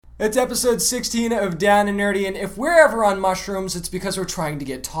It's episode 16 of Down and Nerdy, and if we're ever on mushrooms, it's because we're trying to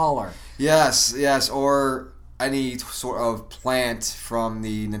get taller. Yes, or any sort of plant from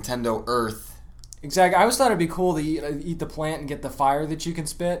the Nintendo Earth. Exactly. I always thought it'd be cool to eat the plant and get the fire that you can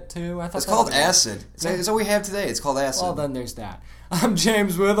spit, too. It's called acid. It's what we have today. It's called acid. Well, then there's that. I'm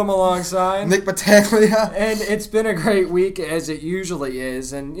James Witham alongside Nick Battaglia. And it's been a great week, as it usually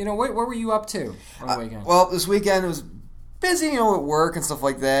is. And, what were you up to on the weekend? Well, this weekend was busy, with work and stuff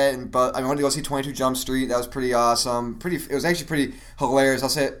like that. But I wanted to go see 22 Jump Street. That was pretty awesome. It was actually pretty hilarious. I'll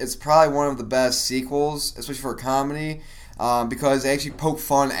say it's probably one of the best sequels, especially for a comedy, because they actually poke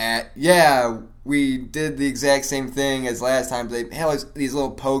fun at, we did the exact same thing as last time. But they had these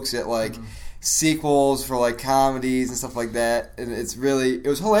little pokes at sequels for comedies and stuff like that, and it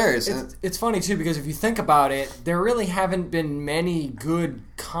was hilarious. It's funny too, because if you think about it, there really haven't been many good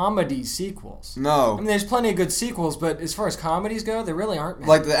comedy sequels. No, I mean there's plenty of good sequels, but as far as comedies go, there really aren't many.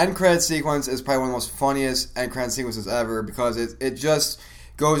 Like the end credit sequence is probably one of the most funniest end credit sequences ever, because it just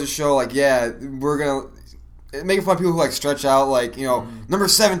goes to show we're gonna making fun of people who stretch out number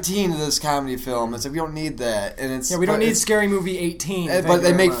 17 of this comedy film. It's we don't need that, and we don't need Scary Movie 18. But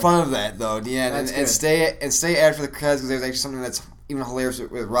they make fun of that though at the end, and stay after the credits, because there's actually something that's even hilarious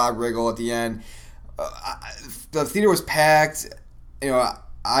with Rob Riggle at the end. The theater was packed.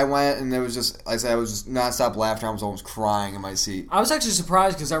 I went, and it was just, like I said, I was just nonstop laughter. I was almost crying in my seat. I was actually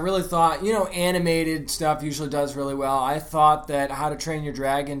surprised, because I really thought, animated stuff usually does really well. I thought that How to Train Your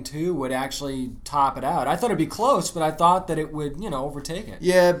Dragon 2 would actually top it out. I thought it'd be close, but I thought that it would, overtake it.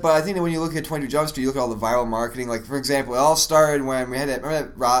 Yeah, but I think that when you look at 22 Jump Street, you look at all the viral marketing. Like, for example, it all started when we had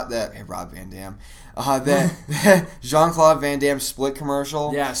that Rob Van Dam. That Jean-Claude Van Damme Split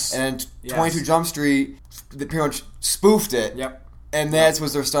commercial. Yes. And 22 Jump Street, they pretty much spoofed it. Yep. And that's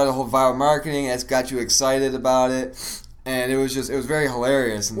what they started the whole viral marketing. That's got you excited about it. And it was very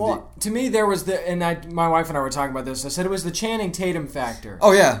hilarious. Well, to me, there was my wife and I were talking about this. I said it was the Channing Tatum factor.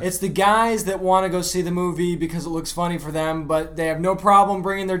 Oh, yeah. It's the guys that want to go see the movie because it looks funny for them, but they have no problem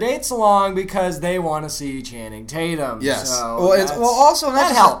bringing their dates along because they want to see Channing Tatum. Yes. So also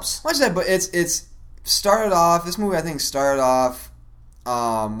that helps. Much of that, but it's started off. This movie, I think, started off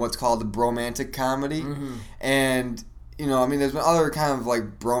what's called the bromantic comedy, and there's been other kind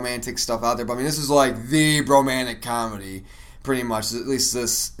of bromantic stuff out there, but this is the bromantic comedy, pretty much. At least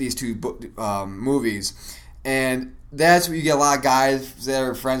these two movies, and that's where you get a lot of guys that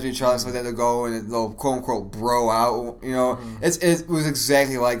are friends with each other, so that they'll go and they'll quote unquote bro out. It was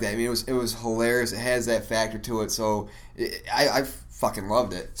exactly like that. It was hilarious. It has that factor to it, so I fucking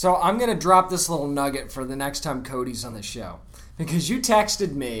loved it. So I'm gonna drop this little nugget for the next time Cody's on the show, because you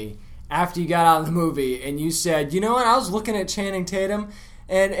texted me after you got out of the movie, and you said, I was looking at Channing Tatum,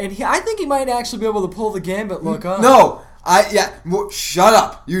 and I think he might actually be able to pull the Gambit look off. No, shut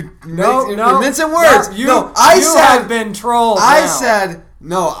up. You're mincing words. I have been trolled. I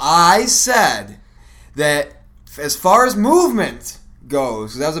said that as far as movement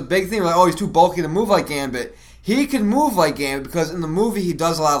goes, that was a big thing. He's too bulky to move like Gambit. He can move like Gambit because in the movie he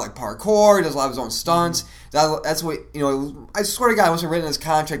does a lot of parkour. He does a lot of his own stunts. That's what I swear to God, it wasn't written in his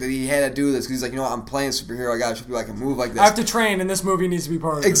contract that he had to do this, because he's like, I'm playing a superhero. I gotta show people I can move like this. I have to train, and this movie needs to be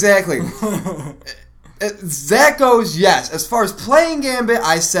part of it. Exactly. That goes yes. As far as playing Gambit,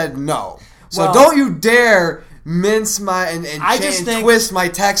 I said no. So don't you dare mince and twist my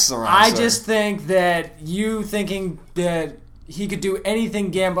texts around. I just think that you thinking that he could do anything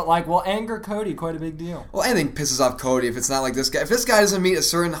Gambit will anger Cody quite a big deal. Well, anything pisses off Cody if it's not like this guy. If this guy doesn't meet a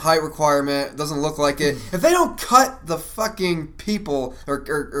certain height requirement, doesn't look like it, if they don't cut the fucking people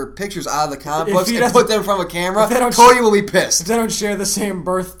or pictures out of the comic books and put them in front of a camera, Cody will be pissed. If they don't share the same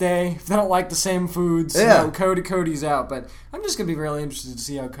birthday, if they don't like the same foods, Cody's out. But I'm just going to be really interested to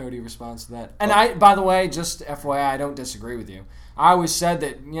see how Cody responds to that. And by the way, just FYI, I don't disagree with you. I always said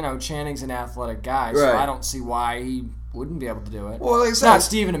that, Channing's an athletic guy, so I don't see why he wouldn't be able to do it. Well, like I said, not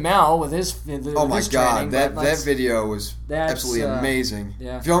Stephen Amell with his oh my God, training, that video was absolutely amazing.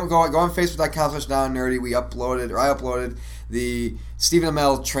 Yeah. If you don't go on Facebook.com/downnerdy, I uploaded the Stephen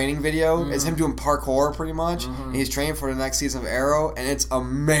Amell training video. It's him doing parkour pretty much, and he's training for the next season of Arrow, and it's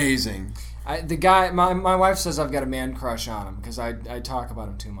amazing. The guy, my wife says I've got a man crush on him because I talk about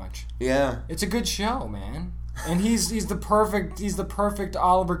him too much. Yeah, it's a good show, man, and he's the perfect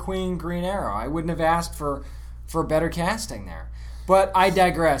Oliver Queen Green Arrow. I wouldn't have asked for better casting there. But I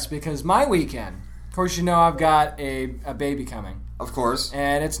digress, because my weekend, of course I've got a baby coming. Of course.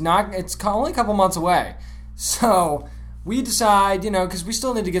 And it's only a couple months away. So we decide, because we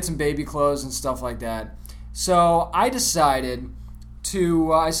still need to get some baby clothes and stuff like that. So I decided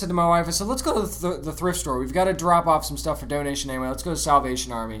I said to my wife, I said, let's go to the thrift store. We've got to drop off some stuff for donation anyway. Let's go to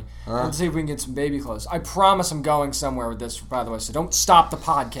Salvation Army. Let's see if we can get some baby clothes. I promise I'm going somewhere with this, by the way, so don't stop the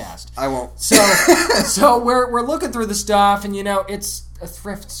podcast. I won't. So we're looking through the stuff, and, it's a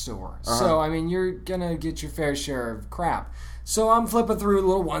thrift store. So, I mean, you're going to get your fair share of crap. So I'm flipping through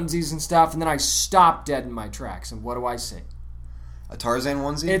little onesies and stuff, and then I stop dead in my tracks, and what do I see? A Tarzan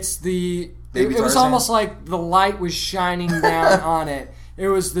onesie? It was almost like the light was shining down on it. It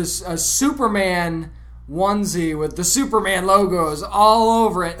was a Superman onesie with the Superman logos all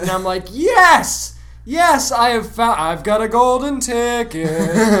over it, and I'm like, yes, I've got a golden ticket.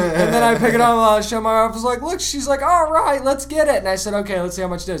 And then I pick it up, and I show my wife, I was like, look, she's like, all right, let's get it. And I said, okay, let's see how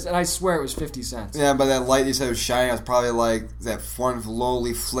much it is. And I swear it was 50 cents. Yeah, but that light you said was shining, it was probably like that one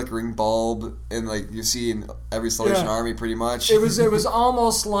slowly flickering bulb in like you see in every Salvation Army pretty much. It was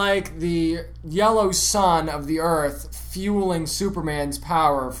almost like the yellow sun of the earth fueling Superman's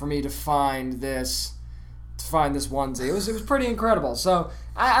power for me to find this onesie. It was pretty incredible. So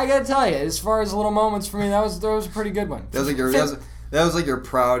I gotta tell you, as far as little moments for me, that was a pretty good one. That was like your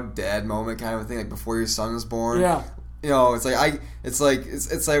proud dad moment kind of a thing, like before your son was born. Yeah. It's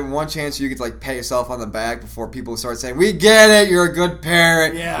like one chance you get to like pat yourself on the back before people start saying, "We get it, you're a good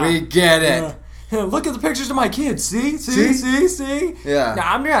parent. Yeah. We get it." Yeah. Look at the pictures of my kids. See? Yeah.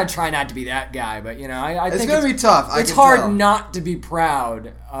 Now, I'm going to try not to be that guy, but, I think it's going to be tough. It's hard not to be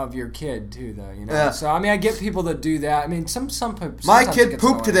proud of your kid, too, though, Yeah. So, I mean, I get people that do that. I mean, some my kid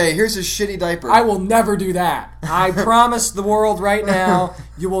pooped today. Here's his shitty diaper. I will never do that. I promise the world right now,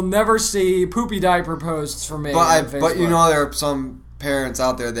 you will never see poopy diaper posts from me on Facebook. But there are some parents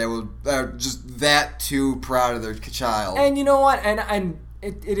out there that are just that too proud of their child. And you know what? And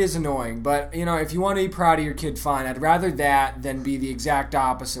It is annoying, but, if you want to be proud of your kid, fine. I'd rather that than be the exact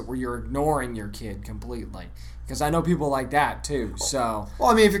opposite where you're ignoring your kid completely. Because I know people like that, too, so... Well,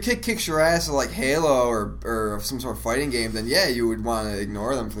 I mean, if your kid kicks your ass at, like, Halo or some sort of fighting game, then, yeah, you would want to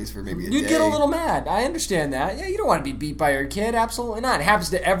ignore them, at least for maybe a day. You'd get a little mad. I understand that. Yeah, you don't want to be beat by your kid. Absolutely not. It happens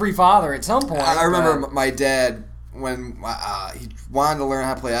to every father at some point. I remember my dad, when he wanted to learn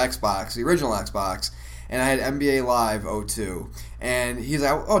how to play Xbox, the original Xbox, and I had NBA Live 02. And he's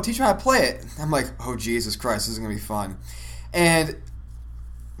like, "Oh, teach me how to play it." I'm like, "Oh, Jesus Christ, this is going to be fun." And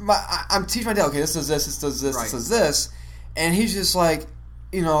I'm teaching my dad, okay, this does this, this does this, this does this. And he's just like,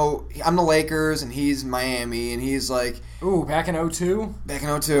 I'm the Lakers, and he's Miami, and he's like... Ooh, back in 02? Back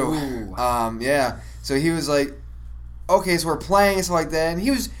in 02. Ooh. Yeah. So he was like, okay, so we're playing and stuff like that. And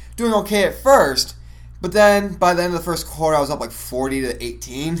he was doing okay at first. But then, by the end of the first quarter, I was up like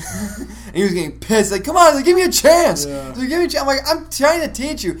 40-18. And he was getting pissed. Like, come on, give me a chance. Yeah. I'm like, I'm trying to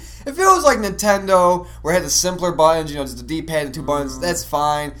teach you. If it was like Nintendo, where it had the simpler buttons, just the D-pad and two buttons, that's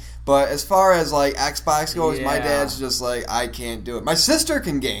fine. But as far as like Xbox goes, my dad's just like, I can't do it. My sister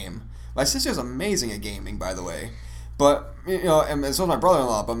can game. My sister's amazing at gaming, by the way. But, and so is my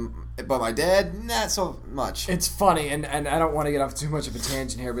brother-in-law. But my dad, not so much. It's funny, and I don't want to get off too much of a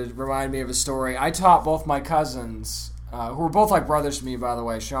tangent here, but it reminded me of a story. I taught both my cousins, who were both like brothers to me, by the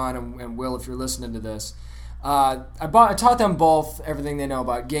way, Sean and Will, if you're listening to this. I taught them both everything they know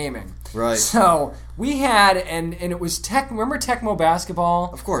about gaming. Right. So we had, and it was remember Tecmo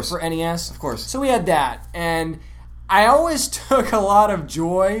Basketball? Of course. For NES? Of course. So we had that, and I always took a lot of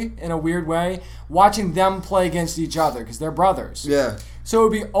joy, in a weird way, watching them play against each other, because they're brothers. Yeah. So it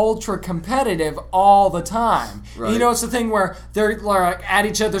would be ultra competitive all the time. Right. It's the thing where they're like at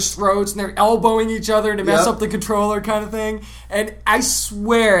each other's throats and they're elbowing each other to mess up the controller kind of thing. And I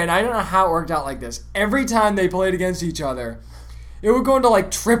swear, and I don't know how it worked out like this, every time they played against each other, it would go into like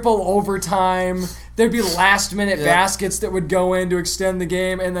triple overtime. There'd be last minute baskets that would go in to extend the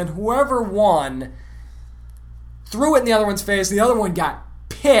game. And then whoever won threw it in the other one's face. The other one got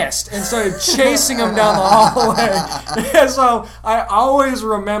pissed and started chasing him down the hallway. And so I always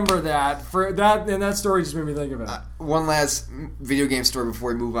remember that. And that story just made me think of it. One last video game story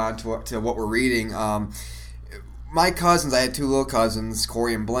before we move on to what we're reading. My cousins, I had two little cousins,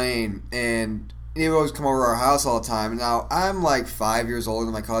 Corey and Blaine, and they would always come over to our house all the time. Now, I'm like 5 years older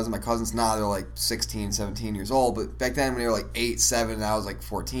than my cousin. My cousins now, they're like 16, 17 years old. But back then, when they were like 8, 7, and I was like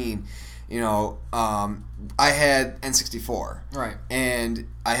 14, I had N64. Right. And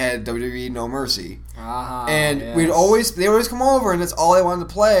I had WWE No Mercy. And they would always come over, and that's all they wanted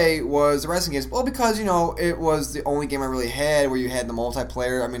to play was the wrestling games. Well, because, it was the only game I really had where you had the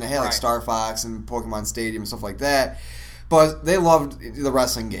multiplayer. I mean, I had like Star Fox and Pokemon Stadium and stuff like that. But they loved the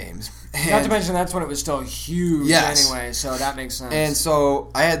wrestling games. Not to mention that's when it was still huge anyway, so that makes sense. And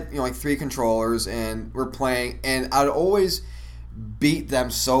so I had, like 3 controllers, and we're playing, and I'd always beat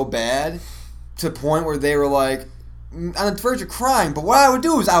them so bad to the point where they were like, on the verge of crying. But what I would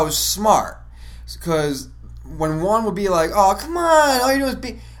do is I was smart. Because when one would be like, oh, come on, all you do is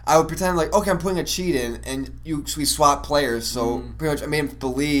be... I would pretend like, okay, I'm putting a cheat in, and we swap players, so pretty much I made them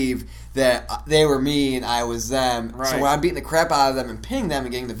believe that they were me and I was them. Right. So when I'm beating the crap out of them and pinning them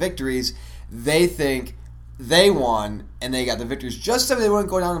and getting the victories, they think they won and they got the victories. Just so they wouldn't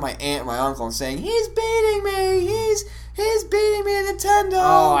go down to my aunt and my uncle and saying, he's beating me, he's beating me at Nintendo.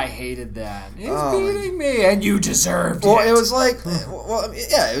 Oh, I hated that. He's beating me, and you deserved it. Well, it was like,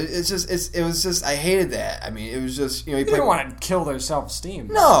 yeah, it was just, I hated that. I mean, it was just, you don't want to kill their self-esteem.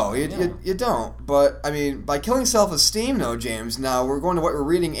 No, you don't. But, I mean, by killing self-esteem, though, James, now we're going to what we're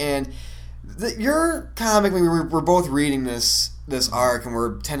reading, and your comic, we're both reading this arc, and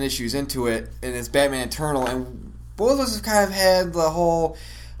we're 10 issues into it, and it's Batman Eternal, and both of us have kind of had the whole...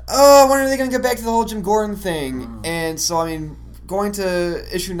 oh, when are they going to get back to the whole Jim Gordon thing? And so, I mean, going to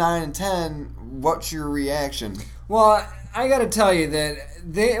issue 9 and 10, what's your reaction? Well, I got to tell you that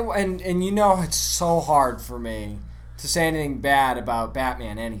and you know it's so hard for me to say anything bad about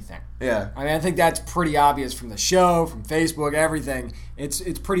Batman anything. Yeah. I mean, I think that's pretty obvious from the show, from Facebook, everything.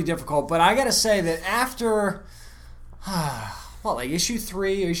 It's pretty difficult. But I got to say that after, like issue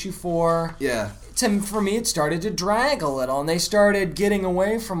 3, issue 4... yeah. For me, it started to drag a little, and they started getting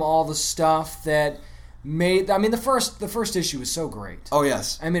away from all the stuff that made... I mean, the first issue was so great. Oh,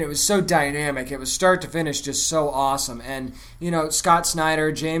 yes. I mean, it was so dynamic. It was start to finish just so awesome. And, you know, Scott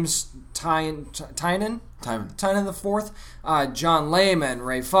Snyder, James Tynan the Fourth, John Layman,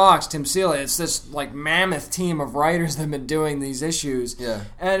 Ray Fox, Tim Seeley. It's this, like, mammoth team of writers that have been doing these issues. Yeah.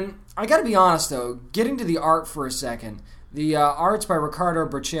 And I got to be honest, though, getting to the art for a second, the art's by Riccardo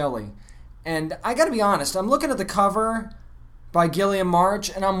Braccelli. And I got to be honest, I'm looking at the cover by Gilliam March,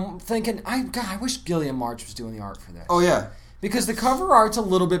 and I'm thinking, I wish Gilliam March was doing the art for this. Oh, yeah. Because the cover art's a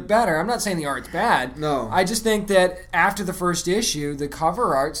little bit better. I'm not saying the art's bad. No. I just think that after the first issue, the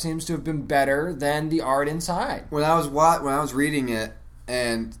cover art seems to have been better than the art inside. When I was reading it,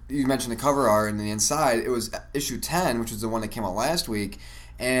 and you mentioned the cover art and the inside, it was issue 10, which was the one that came out last week,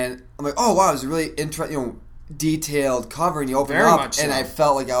 and I'm like, oh, wow, it was a really interesting, detailed cover, and you open it up, and I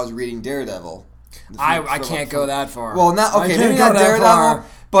felt like I was reading Daredevil. I can't go that far. Well, maybe not Daredevil,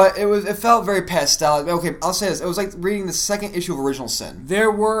 but it felt very pastel. Okay, I'll say this: it was like reading the second issue of Original Sin.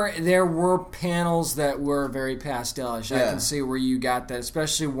 There were panels that were very pastelish. Yeah. I can see where you got that,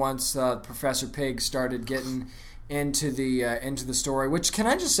 especially once Professor Pig started getting into the story. Which, can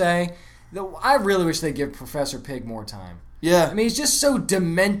I just say, I really wish they'd give Professor Pig more time. Yeah. I mean, he's just so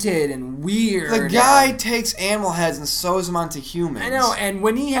demented and weird. The guy takes animal heads and sews them onto humans. I know, and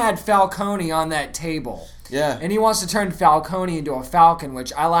when he had Falcone on that table, yeah, and he wants to turn Falcone into a falcon,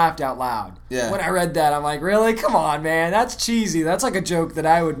 which I laughed out loud. Yeah. When I read that, I'm like, really? Come on, man. That's cheesy. That's like a joke that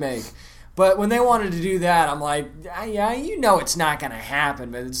I would make. But when they wanted to do that, I'm like, yeah, you know it's not going to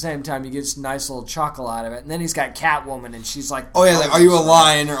happen. But at the same time, you get a nice little chuckle out of it. And then he's got Catwoman, and she's like... oh, yeah, like, are you a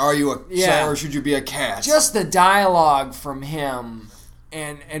lion, or are you or should you be a cat? Just the dialogue from him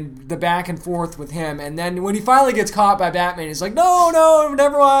and the back and forth with him. And then when he finally gets caught by Batman, he's like, no,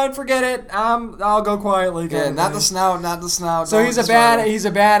 never mind, forget it. I'll go quietly. Yeah, not the snout. So he's a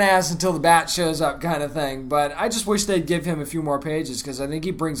badass until the bat shows up kind of thing. But I just wish they'd give him a few more pages because I think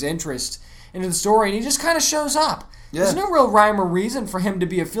he brings interest into the story, and he just kind of shows up. Yeah. There's no real rhyme or reason for him to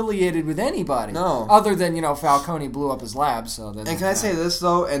be affiliated with anybody. No. Other than, Falcone blew up his lab. So. And can I say this,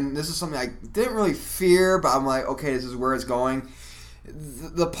 though? And this is something I didn't really fear, but I'm like, okay, this is where it's going.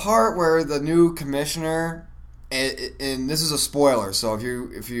 The part where the new commissioner, and this is a spoiler, so if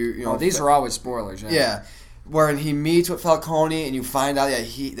you these are always spoilers. Yeah, where he meets with Falcone, and you find out that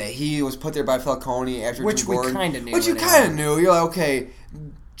he was put there by Falcone after which Jim we Gordon, kind of knew. Which you kind of knew. You're like, okay,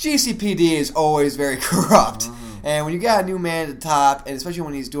 GCPD is always very corrupt. Mm-hmm. And when you got a new man at the top, and especially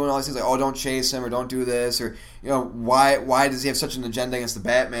when he's doing all these things like, oh, don't chase him, or don't do this, or why does he have such an agenda against the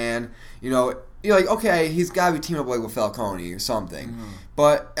Batman? You're like, okay, he's got to be teaming up like with Falcone or something. Mm-hmm.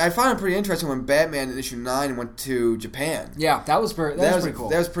 But I found it pretty interesting when Batman in issue 9 went to Japan. Yeah, that was pretty cool.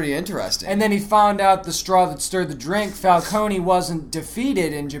 That was pretty interesting. And then he found out the straw that stirred the drink. Falcone wasn't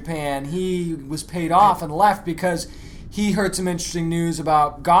defeated in Japan. He was paid off and left because he heard some interesting news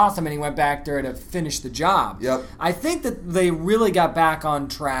about Gotham, and he went back there to finish the job. Yep. I think that they really got back on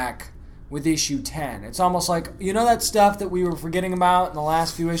track with issue 10. It's almost like, you know that stuff that we were forgetting about in the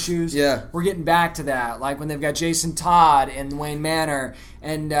last few issues? Yeah. We're getting back to that. Like when they've got Jason Todd in Wayne Manor,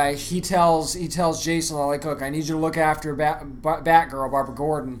 and he tells Jason, like, look, I need you to look after Batgirl, Barbara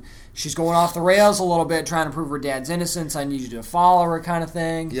Gordon. She's going off the rails a little bit, trying to prove her dad's innocence. I need you to follow her, kind of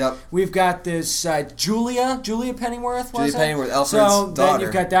thing. Yep. We've got this Julia Pennyworth, Julia Pennyworth, Alfred's daughter. Then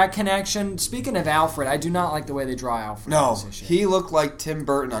you've got that connection. Speaking of Alfred, I do not like the way they draw Alfred. No, he looked like Tim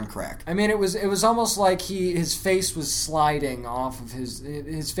Burton on crack. I mean, it was almost like his face was sliding off of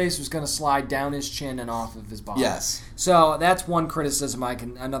his face was going to slide down his chin and off of his body. Yes. So that's one criticism.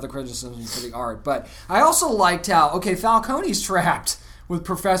 Another criticism for the art. But I also liked how Falcone's trapped with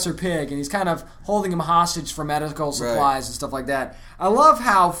Professor Pig, and he's kind of holding him hostage for medical supplies and stuff like that. I love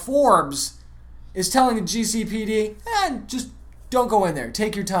how Forbes is telling the GCPD, just don't go in there.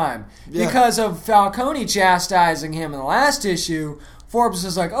 Take your time. Yeah. Because of Falcone chastising him in the last issue, Forbes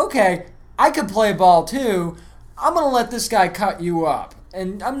is like, okay, I could play ball too. I'm going to let this guy cut you up,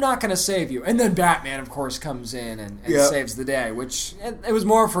 and I'm not going to save you. And then Batman, of course, comes in and saves the day, which it was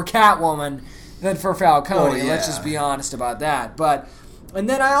more for Catwoman than for Falcone. Oh, yeah. Let's just be honest about that. And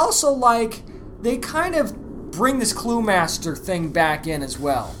then I also like they kind of bring this Clue Master thing back in as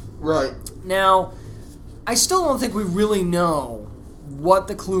well. Right. Now, I still don't think we really know what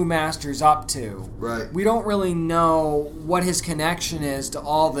the Clue Master's up to. Right. We don't really know what his connection is to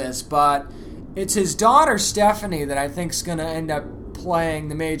all this, but it's his daughter, Stephanie, that I think is going to end up playing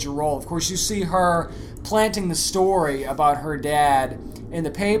the major role. Of course, you see her planting the story about her dad in the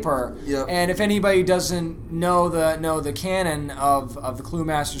paper. Yep. And if anybody doesn't know the canon of the Clue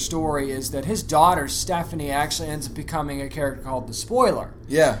Master story, is that his daughter Stephanie actually ends up becoming a character called the Spoiler.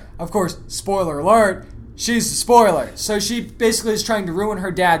 Yeah. Of course, spoiler alert, she's the Spoiler. So she basically is trying to ruin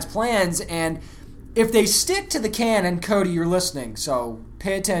her dad's plans, and if they stick to the canon, Cody, you're listening, so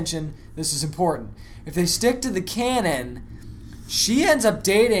pay attention, this is important. If they stick to the canon, she ends up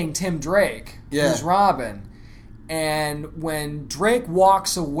dating Tim Drake, who's Robin. And when Drake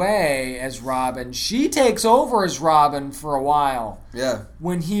walks away as Robin, she takes over as Robin for a while. Yeah.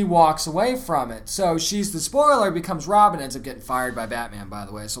 When he walks away from it. So she's the Spoiler, becomes Robin, ends up getting fired by Batman, by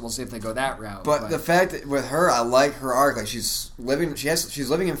the way. So we'll see if they go that route. But the fact that with her, I like her arc. Like she's living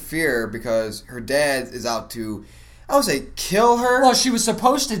in fear because her dad is out to, I would say, kill her. Well, she was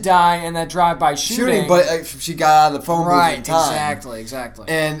supposed to die in that drive-by shooting. But she got out of the phone booth in time. Exactly.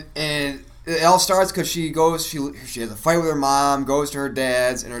 And it all starts because she has a fight with her mom, goes to her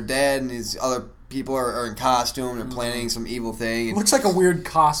dad's, and her dad and his other people are in costume and planning some evil thing. It looks like a weird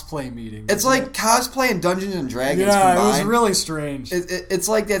cosplay meeting. It's like cosplay and Dungeons and Dragons combined. It was really strange. It's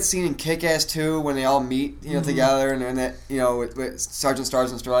like that scene in Kick-Ass 2 when they all meet together and that with Sergeant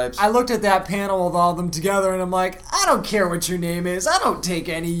Stars and Stripes. I looked at that panel with all of them together and I'm like, I don't care what your name is. I don't take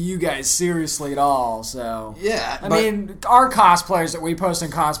any of you guys seriously at all. So yeah, I mean, our cosplayers that we post on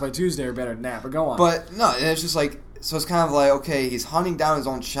Cosplay Tuesday are better than that. But go on. But no, it's just like. So it's kind of like, okay, he's hunting down his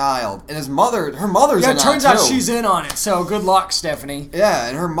own child. And her mother's in on it, too. Yeah, it turns out she's in on it, so good luck, Stephanie. Yeah,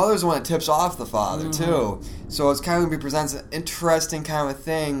 and her mother's the one that tips off the father, too. So it's kind of presents an interesting kind of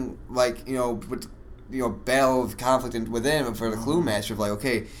thing, like, with, battle of conflict within for the Clue Master. Of like,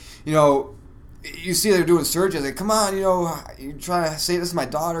 okay, you see they're doing searches, like, come on, you're trying to save this is my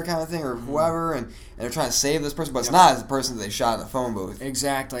daughter kind of thing, or whoever, and they're trying to save this person, but it's not the person that they shot in the phone booth.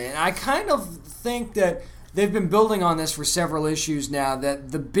 Exactly. And I kind of think that they've been building on this for several issues now,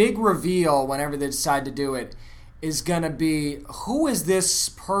 that the big reveal, whenever they decide to do it, is going to be, who is this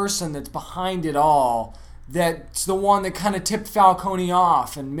person that's behind it all, that's the one that kind of tipped Falcone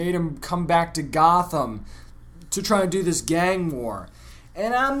off and made him come back to Gotham to try and do this gang war.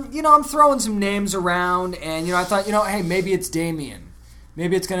 And I'm throwing some names around, and I thought, hey, maybe it's Damian.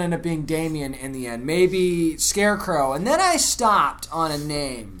 Maybe it's going to end up being Damian in the end. Maybe Scarecrow. And then I stopped on a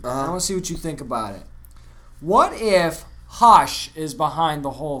name. I want to see what you think about it. What if Hush is behind the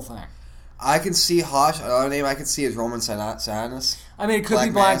whole thing? I can see Hush. Another name I can see is Roman Sionis. I mean, it could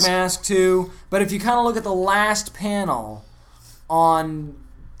be Black Mask too. But if you kind of look at the last panel on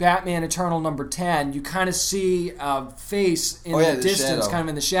Batman Eternal number 10, you kind of see a face in the distance, kind of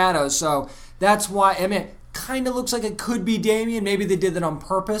in the shadows. So that's why, it kind of looks like it could be Damian. Maybe they did that on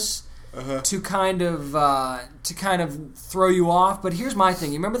purpose to kind of throw you off. But here's my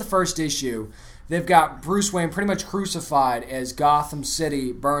thing. You remember the first issue? They've got Bruce Wayne pretty much crucified as Gotham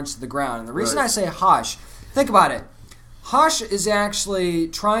City burns to the ground. And the reason I say Hush, think about it. Hush is actually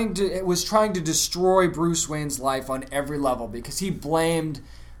trying to destroy Bruce Wayne's life on every level because he blamed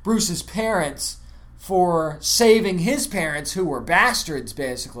Bruce's parents for saving his parents, who were bastards,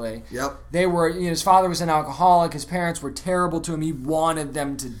 basically. Yep. They were, his father was an alcoholic. His parents were terrible to him. He wanted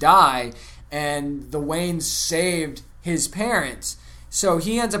them to die. And the Waynes saved his parents. So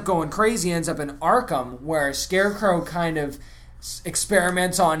he ends up going crazy. He ends up in Arkham, where Scarecrow kind of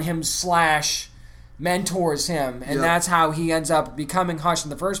experiments on him / mentors him. And that's how he ends up becoming Hush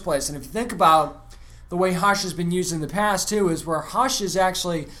in the first place. And if you think about the way Hush has been used in the past, too, is where Hush is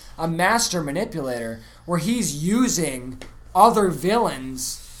actually a master manipulator, where he's using other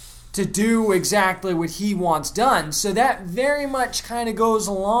villains to do exactly what he wants done. So that very much kind of goes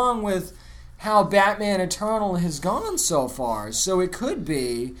along with how Batman Eternal has gone so far. So it could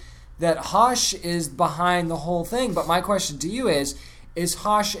be that Hush is behind the whole thing. But my question to you is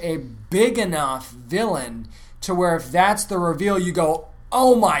Hush a big enough villain to where if that's the reveal, you go,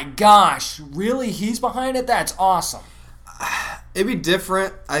 oh my gosh, really? He's behind it? That's awesome. It'd be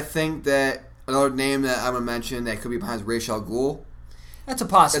different. I think that another name that I'm going to mention that could be behind is Ra's al Ghul. That's a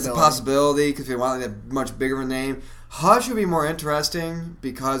possibility. It's a possibility because if you want a much bigger of a name. Hush would be more interesting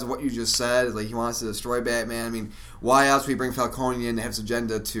because of what you just said. Like, he wants to destroy Batman. I mean, why else would we bring Falcone in to have his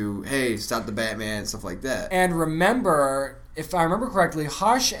agenda to, hey, stop the Batman and stuff like that? And remember, if I remember correctly,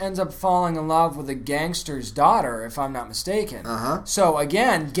 Hush ends up falling in love with a gangster's daughter, if I'm not mistaken. Uh-huh. So,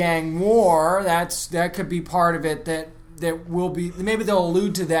 again, gang war, that could be part of it that will be... Maybe they'll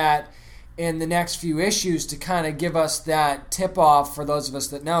allude to that in the next few issues to kind of give us that tip-off for those of us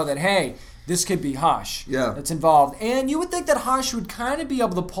that know that, hey, this could be Hush that's involved. And you would think that Hush would kind of be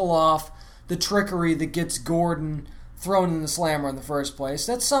able to pull off the trickery that gets Gordon thrown in the slammer in the first place.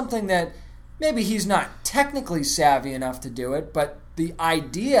 That's something that maybe he's not technically savvy enough to do it, but the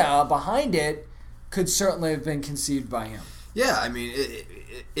idea behind it could certainly have been conceived by him. Yeah, I mean,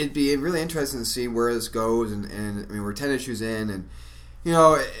 it'd be really interesting to see where this goes. And I mean, we're 10 issues in, and,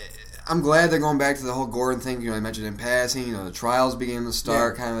 I'm glad they're going back to the whole Gordon thing. I mentioned in passing, the trials beginning to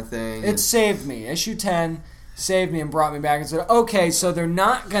start kind of thing. It saved me. Issue 10 saved me and brought me back and said, okay, so they're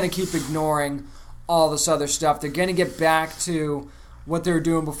not going to keep ignoring all this other stuff. They're going to get back to what they were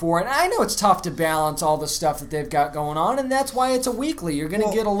doing before. And I know it's tough to balance all the stuff that they've got going on, and that's why it's a weekly. You're going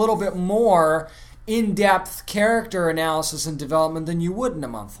to get a little bit more in-depth character analysis and development than you would in a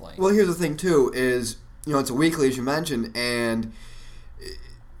monthly. Well, here's the thing, too, is, it's a weekly, as you mentioned, and...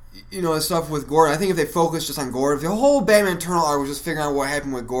 the stuff with Gordon, I think if they focused just on Gordon, if the whole Batman Eternal arc was just figuring out what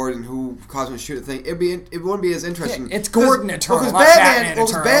happened with Gordon, who caused him to shoot the thing, it wouldn't be as interesting. Yeah, it's Gordon Eternal, not Batman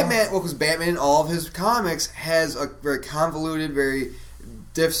Eternal. Because Batman, all of his comics, has a very convoluted, very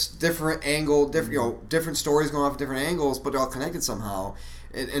different angle, different stories going off at different angles, but they're all connected somehow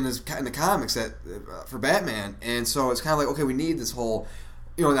in the comics for Batman. And so it's kind of like, okay, we need this whole,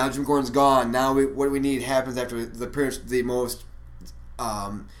 now Jim Gordon's gone, now what we need happens after the most...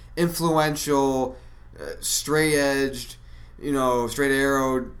 influential, straight-edged,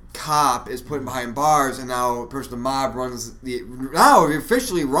 straight-arrowed cop is put behind bars, and now the mob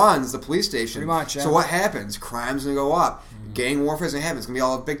officially runs the police station. Pretty much, yeah. So what happens? Crime's going to go up. Mm-hmm. Gang warfare is going to happen. It's going to be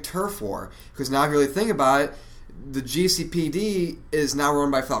all a big turf war. Because now if you really think about it, the GCPD is now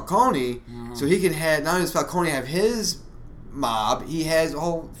run by Falcone, so he can have, not only does Falcone have his mob, he has a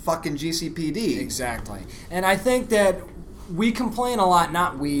whole fucking GCPD. Exactly. And I think that we complain a lot,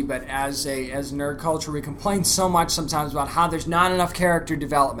 not we, but as nerd culture, we complain so much sometimes about how there's not enough character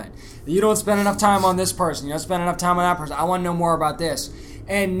development. You don't spend enough time on this person. You don't spend enough time on that person. I want to know more about this.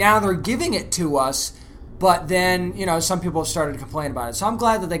 And now they're giving it to us, but then, some people have started to complain about it. So I'm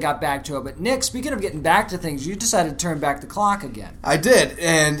glad that they got back to it. But Nick, speaking of getting back to things, you decided to turn back the clock again. I did,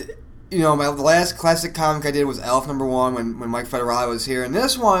 and... the last classic comic I did was Elf #1 when Mike Federale was here. And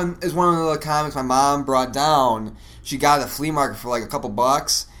this one is one of the comics my mom brought down. She got at a flea market for like a couple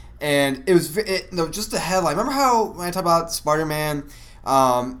bucks. And it was just the headline. Remember how when I talk about Spider-Man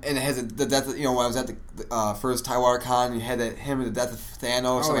and it has the death of, when I was at the first Tidewater Con, you had him and the death of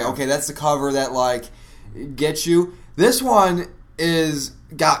Thanos. Oh, yeah. Okay, that's the cover that like gets you. This one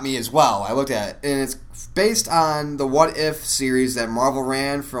got me as well. I looked at it, and it's based on the What If series that Marvel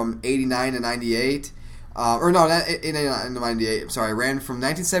ran from 89 to 98. Not 89 to 98. I'm sorry, ran from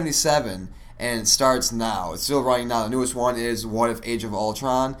 1977, and it starts now. It's still running now. The newest one is What If Age of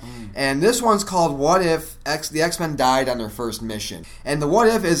Ultron. And this one's called What If the X-Men Died on Their First Mission. And the What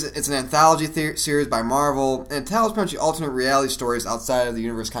If it's an anthology series by Marvel, and it tells pretty much alternate reality stories outside of the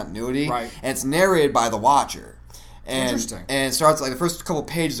universe continuity. Right. And it's narrated by the Watcher. Interesting. And it starts, the first couple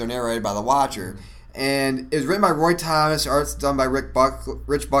pages are narrated by the Watcher. And it was written by Roy Thomas, art's done by Rich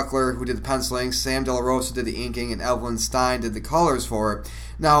Buckler, who did the penciling, Sam De La Rosa did the inking, and Evelyn Stein did the colors for it.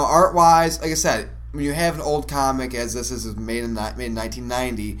 Now, art-wise, like I said, when you have an old comic, as this is made in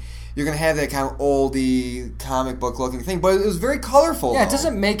 1990, you're going to have that kind of oldie comic book looking thing, but it was very colorful. Yeah, it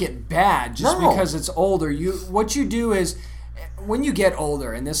doesn't make it bad just because it's older. What you do is, when you get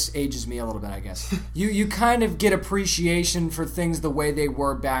older, and this ages me a little bit, I guess, you kind of get appreciation for things the way they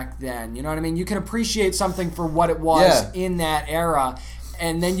were back then. You know what I mean? You can appreciate something for what it was in that era,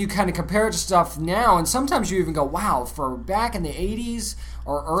 and then you kind of compare it to stuff now, and sometimes you even go, wow, for back in the 80s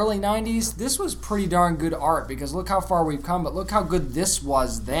or early 90s, this was pretty darn good art, because look how far we've come, but look how good this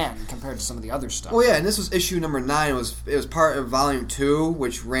was then compared to some of the other stuff. Well, yeah, and this was issue number 9. It was part of volume 2,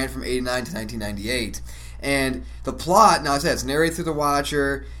 which ran from 89 to 1998. And the plot, now I said, it's narrated through the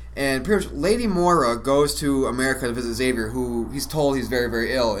Watcher, and pretty much Lady Moira goes to America to visit Xavier, who he's told he's very,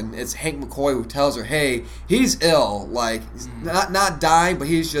 very ill, and it's Hank McCoy who tells her, hey, he's ill, like, he's not dying, but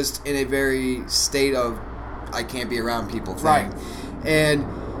he's just in a very state of I can't be around people thing. Right.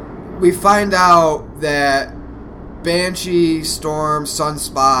 And we find out that Banshee, Storm,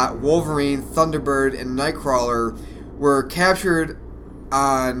 Sunspot, Wolverine, Thunderbird, and Nightcrawler were captured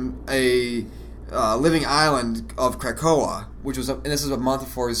on a living island of Krakoa, which was, and this is a month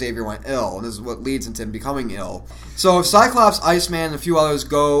before Xavier went ill, and this is what leads into him becoming ill. So Cyclops, Iceman, and a few others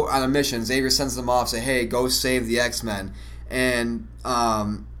go on a mission. Xavier sends them off, say, hey, go save the X-Men. And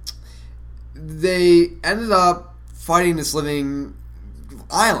they ended up fighting this living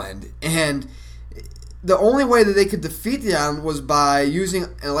island, and the only way that they could defeat the island was by using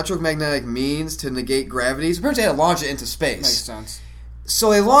an electromagnetic means to negate gravity. So apparently they had to launch it into space. Makes sense. So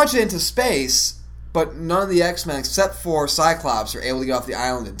they launch it into space, but none of the X-Men, except for Cyclops, are able to get off the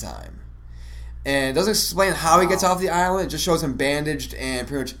island in time. And it doesn't explain how he gets off the island. It just shows him bandaged and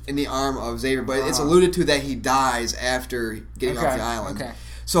pretty much in the arm of Xavier. But it's alluded to that he dies after getting off the island. Okay.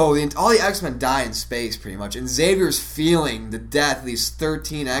 So all the X-Men die in space, pretty much. And Xavier's feeling the death of these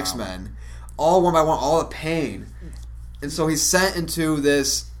 13 X-Men, all one by one, all the pain. And so he's sent into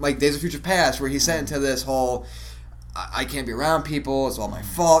this, like, Days of Future Past, where he's sent into this whole, I can't be around people, it's all my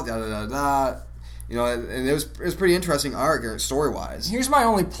fault, da-da-da-da. You know, and it was pretty interesting arc, story-wise. Here's my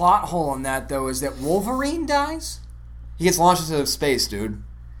only plot hole on that, though, is that Wolverine dies? He gets launched into space, dude.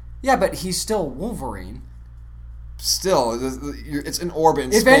 Yeah, but he's still Wolverine. Still, it's an orbit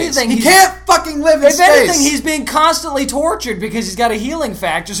in if space. Anything, he can't fucking live in space! If anything, he's being constantly tortured because he's got a healing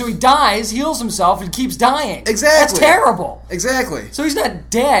factor, so he dies, heals himself, and keeps dying. Exactly. That's terrible. Exactly. So he's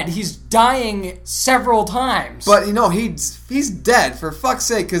not dead, he's dying several times. But, you know, he's dead, for fuck's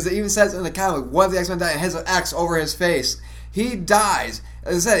sake, because it even says in the comic, one of the X-Men died and has an X over his face. He dies.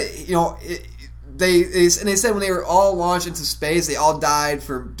 As I said, you know, they said when they were all launched into space, they all died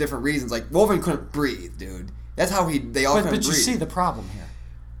for different reasons. Like, Wolverine couldn't breathe, dude. That's how they all couldn't breathe. But you see the problem here.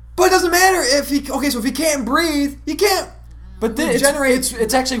 But it doesn't matter if so if he can't breathe, he can't. But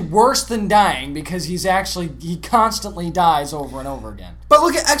it's actually worse than dying, because he constantly dies over and over again. But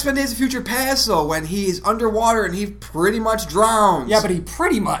look at X-Men Days of Future Past, though, when he's underwater and he pretty much drowns. Yeah, but he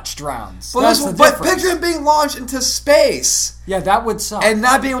pretty much drowns. But picture him being launched into space. Yeah, that would suck. And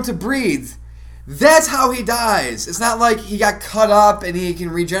not being able to breathe. That's how he dies. It's not like he got cut up and he can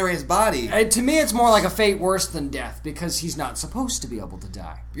regenerate his body. To me, it's more like a fate worse than death, because he's not supposed to be able to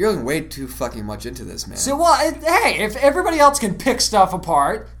die. You're looking way too fucking much into this, man. So, well, hey, if everybody else can pick stuff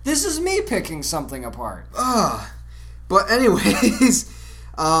apart, this is me picking something apart. But anyways,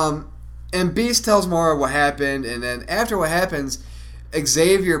 and Beast tells Moira what happened, and then after what happens,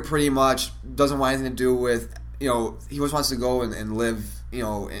 Xavier pretty much doesn't want anything to do with, you know, he just wants to go and live, you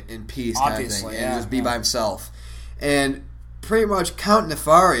know, in peace, obviously, kind of thing, and just be by himself. And pretty much Count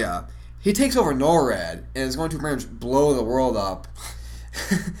Nefaria, he takes over NORAD and is going to pretty much blow the world up.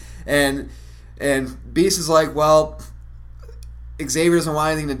 and Beast is like, well, Xavier doesn't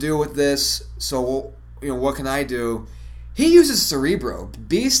want anything to do with this, so, you know, what can I do? He uses Cerebro.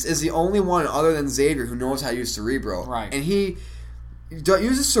 Beast is the only one other than Xavier who knows how to use Cerebro. Right. And he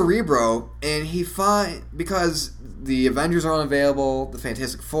uses Cerebro, and because the Avengers are unavailable, the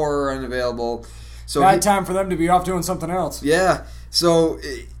Fantastic Four are unavailable. So bad time for them to be off doing something else. Yeah. So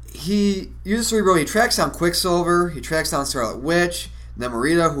he uses Cerebro. He tracks down Quicksilver. He tracks down Scarlet Witch.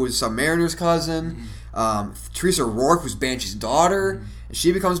 Namorita, who is Submariner's cousin. Teresa Rourke, who's Banshee's daughter. And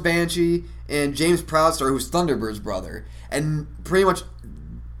she becomes Banshee. And James Proudstar, who's Thunderbird's brother. And pretty much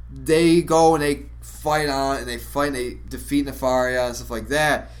they go and they fight on, and they defeat Nefaria and stuff like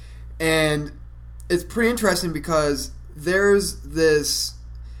that. And it's pretty interesting because there's this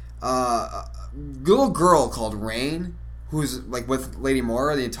little girl called Rain who's like with Lady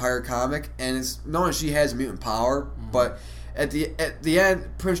Moira the entire comic, and it's known as she has mutant power. But at the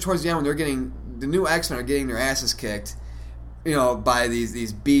end, pretty much towards the end, when they're getting the new X-Men are getting their asses kicked, by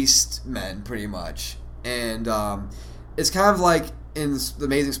these beast men, pretty much. And it's kind of like in the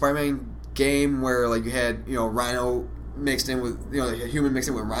Amazing Spider-Man game where like you had Rhino mixed in with like a human mixed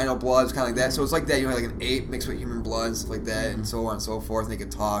in with Rhino blood, kind of like that. So it's like that. You had like an ape mixed with human blood and stuff like that, and so on and so forth. And they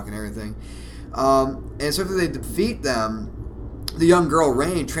could talk and everything. And so after they defeat them, the young girl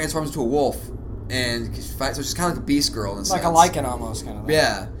Rain transforms into a wolf, and so she's kind of like a beast girl in a sense. Like a Lycan almost, kind of thing.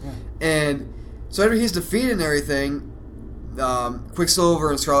 Yeah. And so after he's defeated and everything, Quicksilver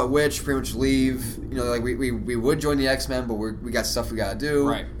and Scarlet Witch pretty much leave. Like we would join the X-Men, but we got stuff we gotta do,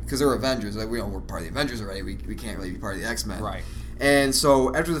 right? Because they're Avengers. Like we're part of the Avengers already. We can't really be part of the X-Men, right? And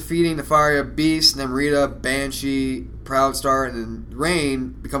so after defeating Nefaria, Beast, Namorita, Banshee, Proudstar, and then Rain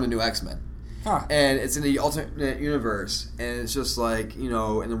become the new X-Men. Huh. And it's in the alternate universe, and it's just like,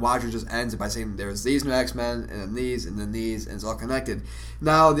 and then Watcher just ends it by saying there's these new X-Men, and then these, and it's all connected.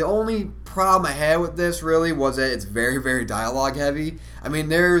 Now, the only problem I had with this, really, was that it's very, very dialogue heavy. I mean,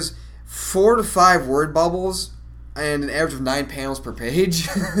 there's 4 to 5 word bubbles, and an average of 9 panels per page.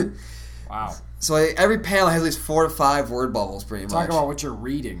 Wow. So every panel has at least 4 to 5 word bubbles, pretty much. Talk about what you're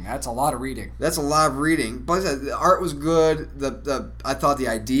reading. That's a lot of reading. That's a lot of reading. But the art was good. I thought the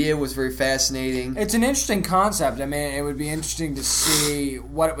idea was very fascinating. It's an interesting concept. I mean, it would be interesting to see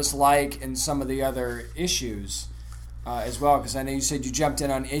what it was like in some of the other issues as well. Because I know you said you jumped in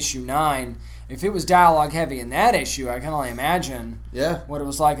on issue 9. If it was dialogue heavy in that issue, I can only imagine what it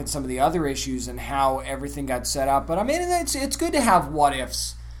was like in some of the other issues and how everything got set up. But I mean, it's good to have what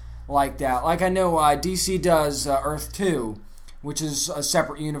ifs like that. Like I know DC does Earth 2, which is a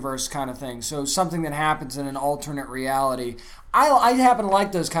separate universe kind of thing. So something that happens in an alternate reality. I happen to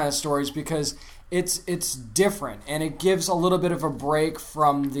like those kind of stories because it's different and it gives a little bit of a break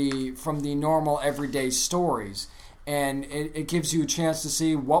from the normal everyday stories, and it gives you a chance to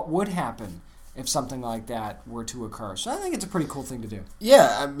see what would happen if something like that were to occur. So I think it's a pretty cool thing to do.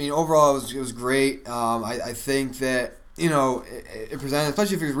 Yeah, I mean, overall it was great. I think that it presented,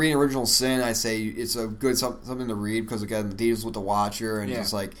 especially if you're reading Original Sin, I say it's a good something to read because again, the deals with the Watcher and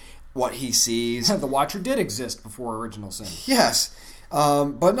just like what he sees. The Watcher did exist before Original Sin. Yes,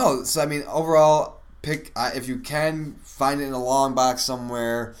 but no. So I mean, overall, if you can find it in a long box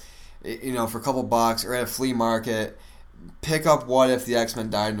somewhere, for a couple bucks or at a flea market. Pick up What If the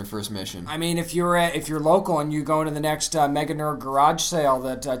X-Men died in their first mission. I mean, if you're local and you go into the next Mega Nerd Garage Sale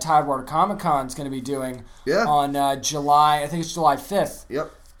that Tidewater Comic Con is going to be doing on July, I think it's July 5th.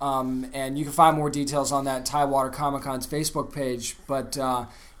 Yep. And you can find more details on that Tidewater Comic Con's Facebook page. But I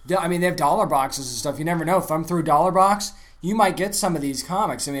mean, they have dollar boxes and stuff. You never know. Thumb through a dollar box, you might get some of these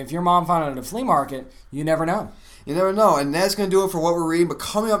comics. I mean, if your mom found it at a flea market, you never know. You never know. And that's going to do it for what we're reading. But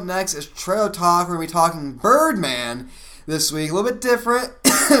coming up next is Trailer Talk. We're going to be talking Birdman this week. A little bit different.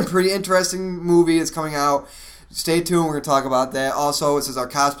 Pretty interesting movie that's coming out. Stay tuned. We're going to talk about that. Also, this is our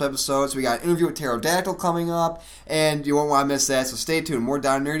cosplay episode, so we got an interview with Teryl Dactyl coming up, and you won't want to miss that, so stay tuned. More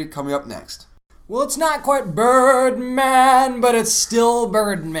Down Nerdy coming up next. Well, it's not quite Birdman, but it's still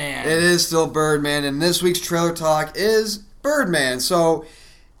Birdman. It is still Birdman, and this week's Trailer Talk is Birdman. So,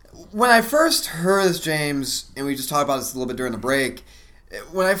 when I first heard this, James, and we just talked about this a little bit during the break,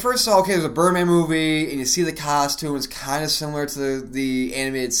 when I first saw, there's a Birdman movie, and you see the costume, it's kind of similar to the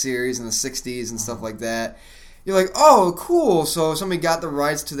animated series in the 60s and stuff like that. You're like, oh, cool, so somebody got the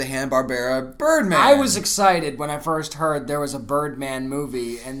rights to the Hanna-Barbera Birdman. I was excited when I first heard there was a Birdman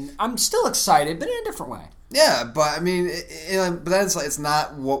movie, and I'm still excited, but in a different way. Yeah, but I mean, but then it's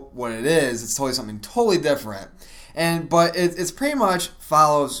not what it is. It's totally something totally different. But it's pretty much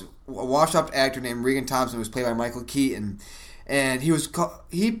follows a washed-up actor named Regan Thompson, who was played by Michael Keaton. And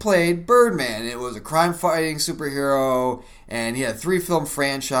he played Birdman. It was a crime-fighting superhero, and he had a 3-film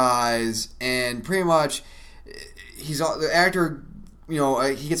franchise. And pretty much, the actor,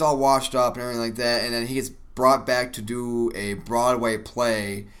 he gets all washed up and everything like that, and then he gets brought back to do a Broadway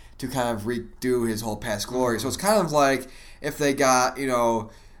play to kind of redo his whole past glory. So it's kind of like if they got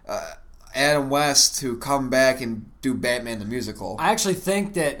Adam West to come back and do Batman the Musical. I actually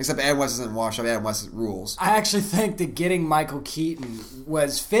think that... Except Adam West isn't washed up. Adam West rules. I actually think that getting Michael Keaton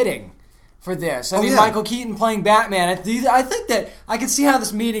was fitting for this. I mean, Michael Keaton playing Batman. I think that I can see how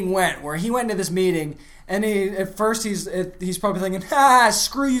this meeting went, where he went into this meeting, and at first he's probably thinking,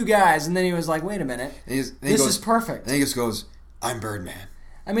 screw you guys. And then he was like, wait a minute. This is perfect. And he just goes, I'm Birdman.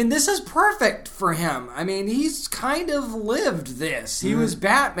 I mean, this is perfect for him. I mean, he's kind of lived this. He was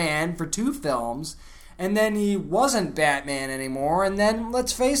Batman for 2 films, and then he wasn't Batman anymore, and then,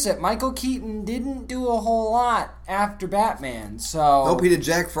 let's face it, Michael Keaton didn't do a whole lot after Batman, so... Nope, he did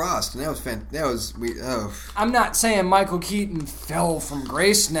Jack Frost, and I'm not saying Michael Keaton fell from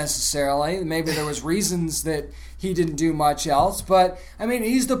grace necessarily. Maybe there was reasons that he didn't do much else, but, I mean,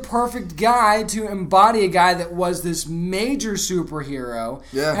 he's the perfect guy to embody a guy that was this major superhero,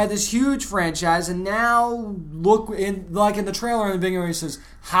 had this huge franchise, and now look, in the trailer in the beginning where he says,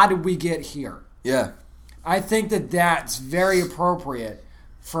 how did we get here? Yeah. I think that that's very appropriate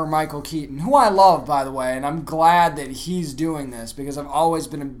for Michael Keaton, who I love, by the way, and I'm glad that he's doing this because I've always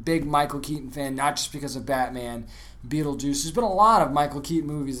been a big Michael Keaton fan, not just because of Batman, Beetlejuice. There's been a lot of Michael Keaton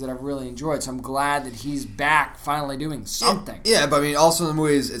movies that I've really enjoyed, so I'm glad that he's back finally doing something. Yeah, but I mean, also in the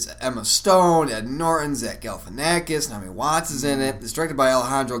movies, it's Emma Stone, Ed Norton, Zach Galifianakis, Naomi Watts is in it. It's directed by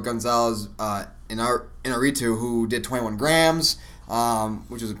Alejandro Gonzalez Inarritu, who did 21 Grams,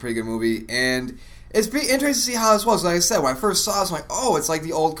 which was a pretty good movie, and it's pretty interesting to see how this was. Like I said, when I first saw this, I'm like, oh, it's like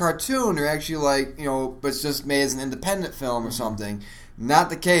the old cartoon. They're actually like, but it's just made as an independent film or something. Not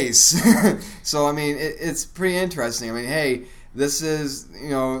the case. So, I mean, it's pretty interesting. I mean, hey, this is,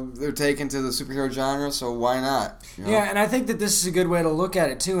 they're taken to the superhero genre, so why not? Yeah, and I think that this is a good way to look at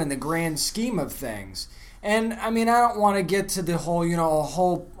it, too, in the grand scheme of things. And, I mean, I don't want to get to the whole,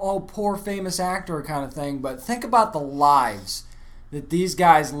 whole poor famous actor kind of thing, but think about the lives that these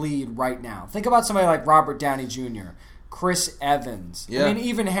guys lead right now. Think about somebody like Robert Downey Jr., Chris Evans. Yeah. I mean,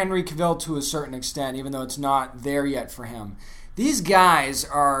 even Henry Cavill to a certain extent, even though it's not there yet for him. These guys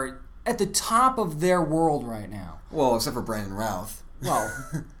are at the top of their world right now. Well, except for Brandon Routh.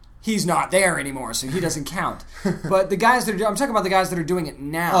 Well, he's not there anymore, so he doesn't count. But the guys I'm talking about the guys that are doing it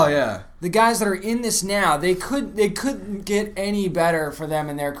now. Oh, yeah. The guys that are in this now, they couldn't get any better for them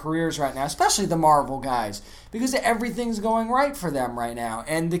in their careers right now, especially the Marvel guys, because everything's going right for them right now,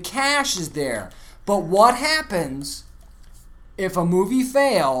 and the cash is there. But what happens if a movie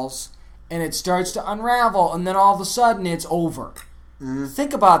fails and it starts to unravel, and then all of a sudden it's over? Mm-hmm.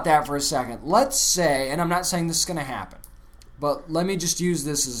 Think about that for a second. Let's say, and I'm not saying this is going to happen, but let me just use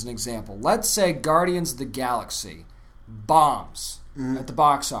this as an example. Let's say Guardians of the Galaxy bombs at the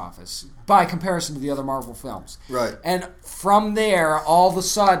box office by comparison to the other Marvel films. Right. And from there, all of a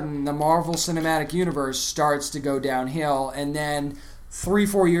sudden, the Marvel Cinematic Universe starts to go downhill, and then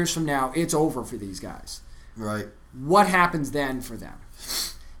 3-4 years from now, it's over for these guys. Right. What happens then for them?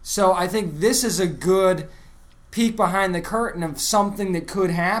 So I think this is a good peek behind the curtain of something that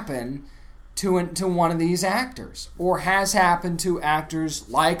could happen to one of these actors, or has happened to actors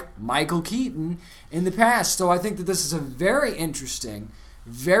like Michael Keaton in the past. So I think that this is a very interesting,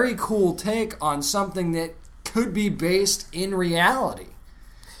 very cool take on something that could be based in reality.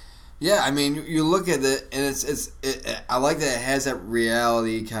 Yeah, I mean, you look at it, and I like that it has that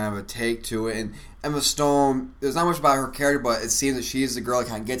reality kind of a take to it. And Emma Stone, there's not much about her character, but it seems that she's the girl that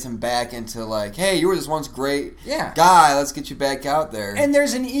kind of gets him back into, like, hey, you were this once great guy, let's get you back out there. And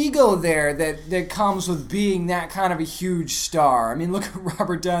there's an ego there that comes with being that kind of a huge star. I mean, look at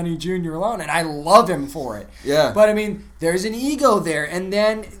Robert Downey Jr. alone, and I love him for it. Yeah. But, I mean, there's an ego there, and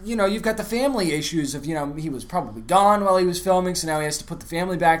then, you've got the family issues of, he was probably gone while he was filming, so now he has to put the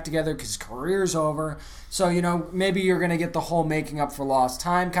family back together because his career's over. So, maybe you're going to get the whole making up for lost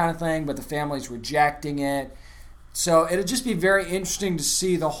time kind of thing, but the family's rejecting it. So it'll just be very interesting to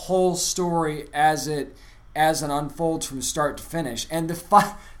see the whole story as it unfolds from start to finish. And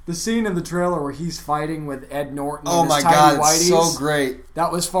the scene in the trailer where he's fighting with Ed Norton and his tiny whiteys. It's so great.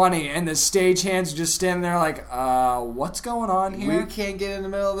 That was funny. And the stagehands are just standing there like, what's going on here? We can't get in the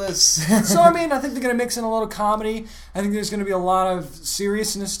middle of this. So, I mean, I think they're going to mix in a little comedy. I think there's going to be a lot of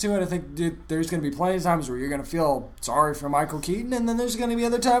seriousness to it. I think there's going to be plenty of times where you're going to feel sorry for Michael Keaton, and then there's going to be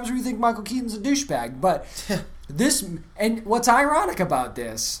other times where you think Michael Keaton's a douchebag. But and what's ironic about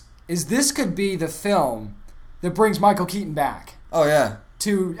this is this could be the film that brings Michael Keaton back. Oh, yeah.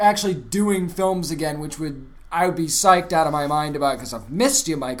 To actually doing films again, which I would be psyched out of my mind about because I've missed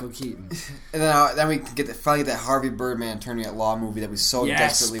you, Michael Keaton. And then we can finally get that Harvey Birdman Attorney at Law movie that we so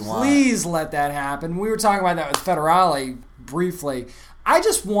desperately want. Please let that happen. We were talking about that with Federale briefly. I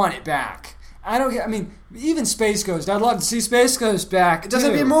just want it back. Even Space Ghost. I'd love to see Space Ghost back. It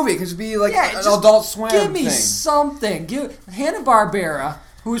doesn't be a movie. It could be like an Adult Swim thing. Give me something. Hanna-Barbera,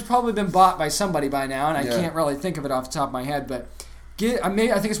 who has probably been bought by somebody by now, and I can't really think of it off the top of my head, but I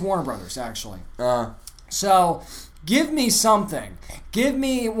think it's Warner Brothers, actually. So, give me something. Give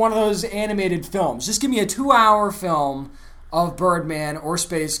me one of those animated films. Just give me a 2-hour film of Birdman or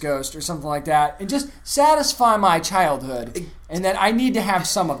Space Ghost or something like that, and just satisfy my childhood, and that I need to have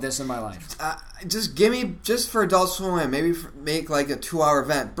some of this in my life. Just for Adult Swim, maybe make like a 2-hour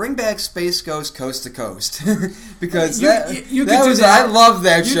event. Bring back Space Ghost Coast to Coast. Because I love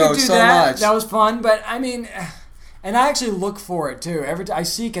that show so much. That was fun, but I mean... And I actually look for it too. I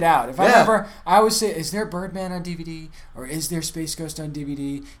seek it out. I always say, is there Birdman on DVD or is there Space Ghost on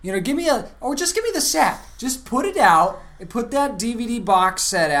DVD? Give me just give me the set. Just put it out. Put that DVD box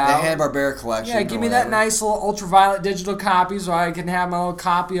set out. The Hanna-Barbera collection. Yeah, give me that nice little ultraviolet digital copy so I can have my little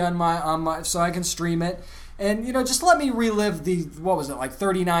copy on my so I can stream it. And just let me relive the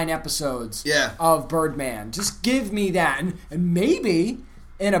 39 episodes of Birdman. Just give me that, and maybe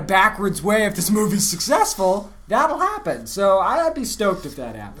in a backwards way, if this movie's successful, that'll happen. So I'd be stoked if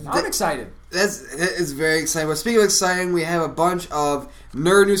that happened. I'm excited. It's very exciting. But speaking of exciting, we have a bunch of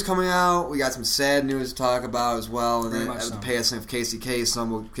nerd news coming out. We got some sad news to talk about as well. And then the passing of Casey Kasem,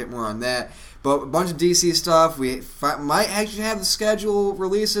 we'll get more on that. But a bunch of DC stuff. We might actually have the schedule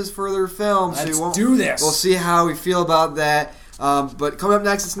releases for their films. Let's do this. We'll see how we feel about that. But coming up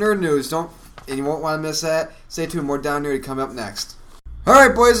next, it's nerd news. And you won't want to miss that. Stay tuned. More Down Nerdy coming up next.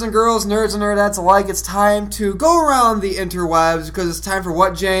 Alright, boys and girls, nerds and nerdettes alike, it's time to go around the interwebs because it's time for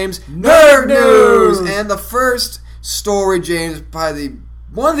what, James? Nerd News! And the first story, James, probably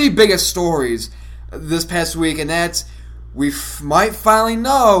one of the biggest stories this past week, and that's we might finally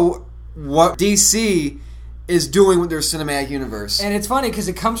know what DC is doing with their cinematic universe. And it's funny because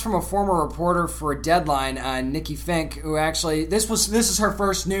it comes from a former reporter for Deadline, Nikki Fink, who actually, this is her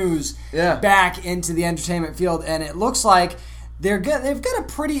first news back into the entertainment field, and it looks like they've got a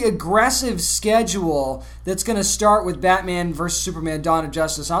pretty aggressive schedule that's going to start with Batman vs. Superman Dawn of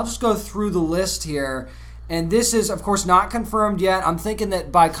Justice. I'll just go through the list here. And this is, of course, not confirmed yet. I'm thinking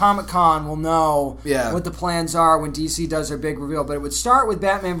that by Comic-Con we'll know what the plans are when DC does their big reveal. But it would start with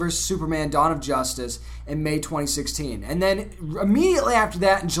Batman vs. Superman Dawn of Justice in May 2016. And then immediately after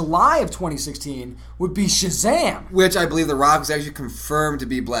that, in July of 2016, would be Shazam. Which I believe The Rock was actually confirmed to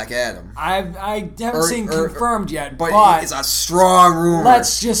be Black Adam. I haven't seen confirmed yet, but it's a strong rumor.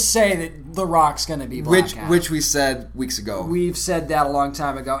 Let's just say that The Rock's going to be Black Adam. Which we said weeks ago. We've said that a long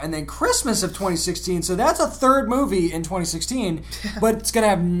time ago. And then Christmas of 2016, so that's a third movie in 2016, but it's going to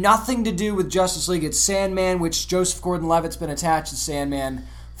have nothing to do with Justice League. It's Sandman, which Joseph Gordon-Levitt's been attached to Sandman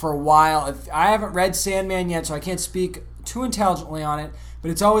for a while. I haven't read Sandman yet, so I can't speak too intelligently on it,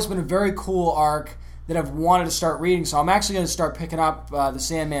 but it's always been a very cool arc that I've wanted to start reading, so I'm actually going to start picking up the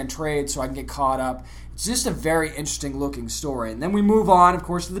Sandman trade so I can get caught up. It's just a very interesting looking story. And then we move on, of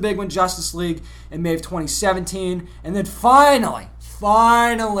course, to the big one, Justice League, in May of 2017. And then finally,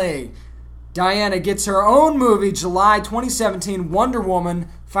 Diana gets her own movie, July 2017, Wonder Woman,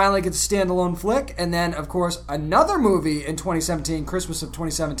 finally gets a standalone flick. And then, of course, another movie in 2017, Christmas of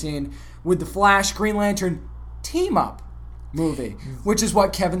 2017, with the Flash, Green Lantern team-up movie, which is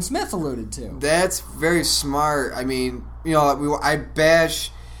what Kevin Smith alluded to. That's very smart. I mean, I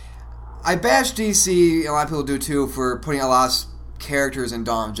bash DC, a lot of people do too, for putting a lot of characters in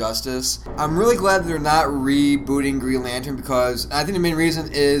Dawn of Justice. I'm really glad that they're not rebooting Green Lantern because I think the main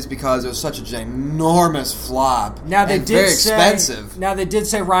reason is because it was such a ginormous flop. Now they did very expensive. Now they did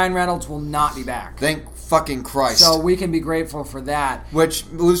say Ryan Reynolds will not be back. Thank fucking Christ. So we can be grateful for that. Which,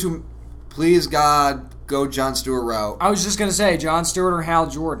 please God, go Jon Stewart route. I was just going to say Jon Stewart or Hal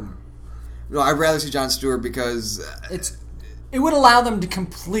Jordan. No, I'd rather see Jon Stewart because it would allow them to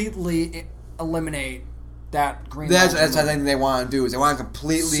completely eliminate that Green Lantern. That's what I think they want to do, is they want to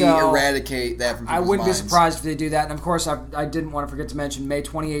completely eradicate that from people's I wouldn't minds. be surprised if they do that. And of course, I didn't want to forget to mention May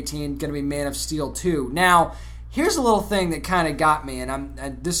 2018, going to be Man of Steel 2. Now, here's a little thing that kind of got me,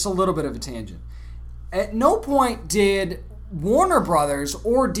 and this is a little bit of a tangent. At no point did Warner Brothers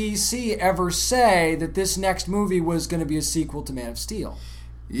or DC ever say that this next movie was going to be a sequel to Man of Steel.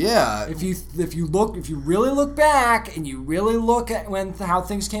 Yeah. If you really look back and you really look at how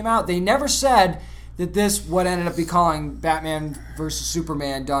things came out, they never said that this, what ended up be calling Batman vs.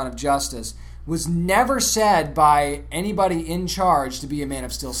 Superman Dawn of Justice, was never said by anybody in charge to be a Man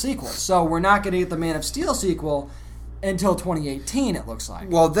of Steel sequel. So we're not going to get the Man of Steel sequel until 2018, it looks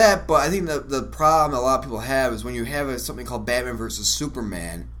like. Well, but I think the problem a lot of people have is when you have something called Batman vs.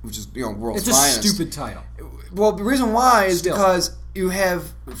 Superman, which is world's finest. It's a stupid title. Well, the reason why is because you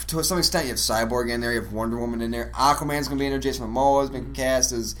have, to some extent, you have Cyborg in there, you have Wonder Woman in there, Aquaman's going to be in there, Jason Momoa's been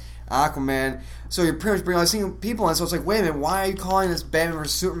cast as Aquaman. So you're pretty much bringing all these people in, so it's like, wait a minute, why are you calling this Batman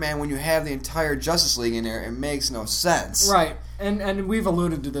vs. Superman when you have the entire Justice League in there? It makes no sense. Right. And we've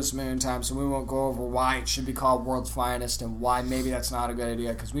alluded to this a million times, so we won't go over why it should be called World's Finest and why maybe that's not a good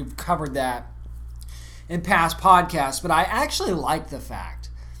idea, because we've covered that in past podcasts, but I actually like the fact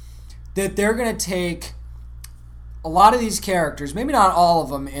that they're going to take a lot of these characters, maybe not all of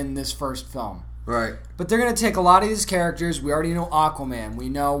them in this first film. Right. But they're going to take a lot of these characters. We already know Aquaman. We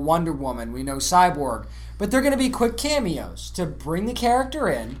know Wonder Woman. We know Cyborg. But they're going to be quick cameos to bring the character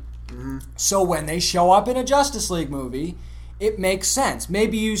in. Mm-hmm. So when they show up in a Justice League movie, it makes sense.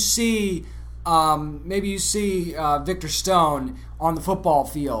 Maybe you see Victor Stone on the football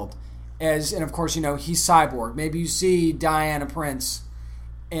field, and of course he's Cyborg. Maybe you see Diana Prince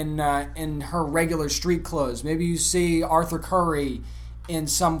in her regular street clothes. Maybe you see Arthur Curry in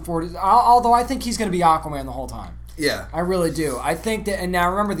some 40s. Although I think he's going to be Aquaman the whole time. Yeah. I really do. I think that, and now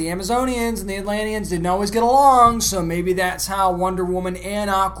remember, the Amazonians and the Atlanteans didn't always get along, so maybe that's how Wonder Woman and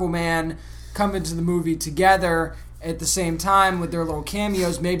Aquaman come into the movie together at the same time with their little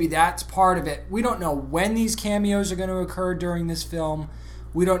cameos. Maybe that's part of it. We don't know when these cameos are going to occur during this film.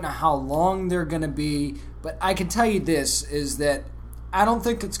 We don't know how long they're going to be, but I can tell you this, is that I don't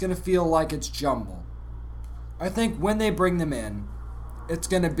think it's going to feel like it's jumbled. I think when they bring them in, it's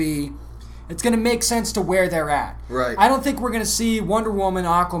going to make sense to where they're at. Right. I don't think we're going to see Wonder Woman,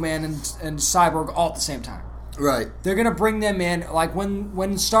 Aquaman, and Cyborg all at the same time. Right. They're going to bring them in, like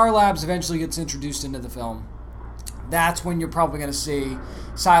when Star Labs eventually gets introduced into the film, that's when you're probably going to see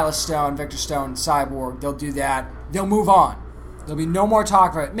Silas Stone, Victor Stone, Cyborg. They'll do that. They'll move on. There'll be no more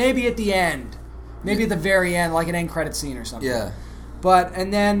talk about it. Maybe at the end. Maybe at the very end, like an end credit scene or something. Yeah.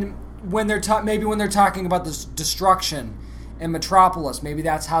 And then when they're talking about this destruction in Metropolis, maybe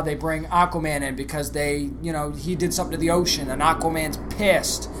that's how they bring Aquaman in, because he did something to the ocean and Aquaman's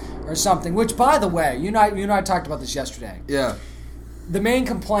pissed or something. Which, by the way, you and I talked about this yesterday. Yeah. The main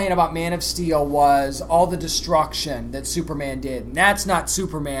complaint about Man of Steel was all the destruction that Superman did, and that's not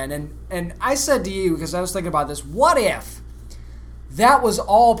Superman. And I said to you, because I was thinking about this, what if that was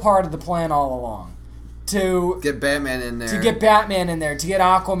all part of the plan all along? To get Batman in there. To get Batman in there, to get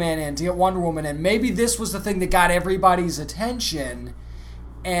Aquaman in, to get Wonder Woman in. Maybe this was the thing that got everybody's attention,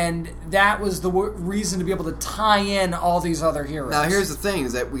 and that was the reason to be able to tie in all these other heroes. Now, here's the thing,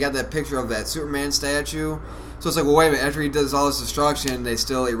 is that we got that picture of that Superman statue. So it's like, well, wait a minute, after he does all this destruction, they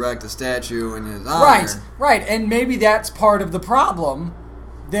still erect a statue in his honor. Right. And maybe that's part of the problem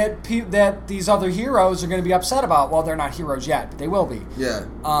that these other heroes are going to be upset about. Well, they're not heroes yet, but they will be. Yeah.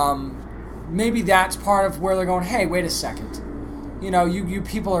 Maybe that's part of where they're going, hey, wait a second. You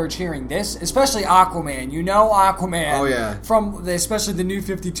people are cheering this, especially Aquaman. Aquaman. Oh, yeah. Especially the New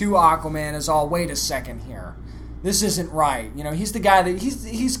 52 Aquaman is all, wait a second here. This isn't right. He's the guy that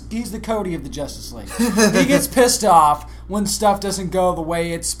he's the Cody of the Justice League. He gets pissed off when stuff doesn't go the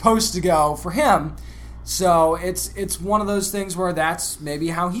way it's supposed to go for him. So it's one of those things where that's maybe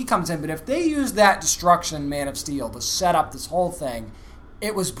how he comes in. But if they use that destruction Man of Steel to set up this whole thing,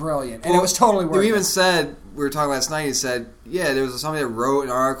 it was brilliant, and it was totally worth it. You even said, we were talking last night, he said, yeah, there was somebody that wrote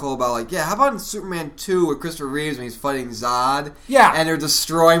an article about, how about in Superman 2 with Christopher Reeves when he's fighting Zod? Yeah. And they're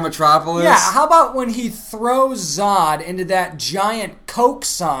destroying Metropolis? Yeah, how about when he throws Zod into that giant Coke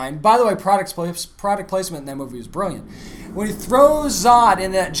sign? By the way, product placement in that movie was brilliant. When he throws Zod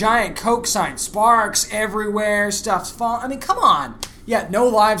into that giant Coke sign, sparks everywhere, stuff's falling. I mean, come on. Yeah, no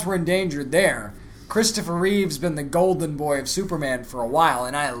lives were endangered there. Christopher Reeve's been the golden boy of Superman for a while,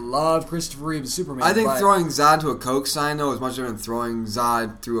 and I love Christopher Reeve's as Superman. I think throwing Zod to a Coke sign, though, is much different than throwing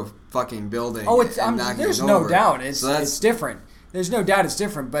Zod through a fucking building. Oh, there's no doubt. It's different. There's no doubt it's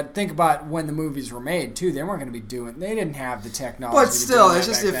different, but think about when the movies were made, too. They weren't going to be they didn't have the technology. But still, it's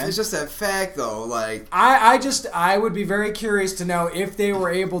just that fact, though. Like, I would be very curious to know if they were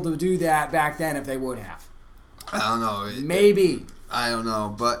able to do that back then, if they would have. I don't know. Maybe. I don't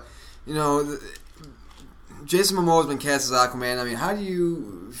know, but, Jason Momoa's been cast as Aquaman. I mean, how do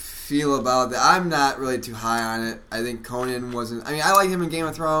you feel about that? I'm not really too high on it. I think Conan wasn't... I mean, I like him in Game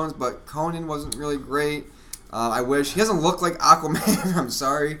of Thrones, but Conan wasn't really great. I wish... He doesn't look like Aquaman. I'm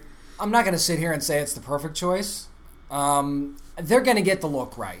sorry. I'm not going to sit here and say it's the perfect choice. They're going to get the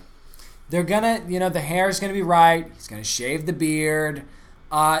look right. They're going to... the hair's going to be right. He's going to shave the beard.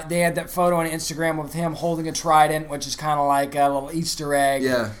 They had that photo on Instagram with him holding a trident, which is kind of like a little Easter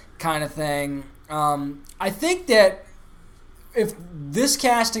egg kind of thing. I think that if this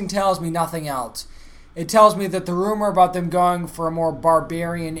casting tells me nothing else, it tells me that the rumor about them going for a more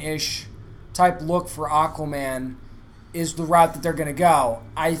barbarian-ish type look for Aquaman is the route that they're going to go.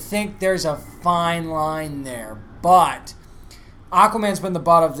 I think there's a fine line there, but Aquaman's been the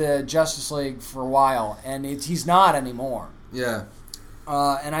butt of the Justice League for a while, and he's not anymore. Yeah.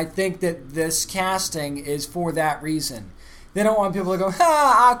 And I think that this casting is for that reason. They don't want people to go,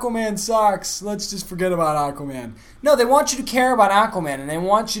 Aquaman sucks. Let's just forget about Aquaman. No, they want you to care about Aquaman, and they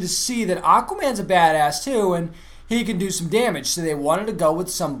want you to see that Aquaman's a badass too, and he can do some damage. So they wanted to go with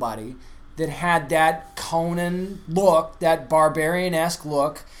somebody that had that Conan look, that barbarian-esque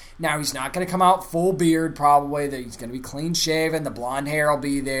look. Now, he's not going to come out full beard, probably. He's going to be clean-shaven. The blonde hair will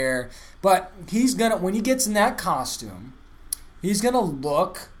be there. But he's going to, when he gets in that costume, he's going to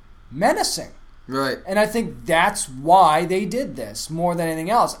look menacing. Right. And I think that's why they did this, more than anything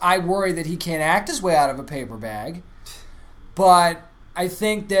else. I worry that he can't act his way out of a paper bag. But I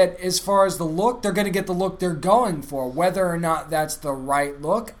think that as far as the look, they're going to get the look they're going for. Whether or not that's the right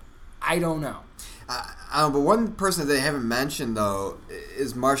look, I don't know. But one person that they haven't mentioned, though,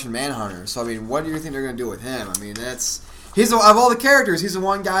 is Martian Manhunter. So, I mean, what do you think they're going to do with him? I mean, he's of all the characters, he's the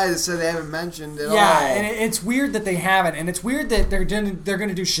one guy that said they haven't mentioned at all. Yeah, and it's weird that they haven't. And it's weird that they're going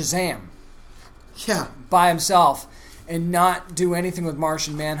to do Shazam. Yeah. By himself and not do anything with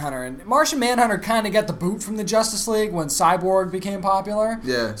Martian Manhunter. And Martian Manhunter kind of got the boot from the Justice League when Cyborg became popular.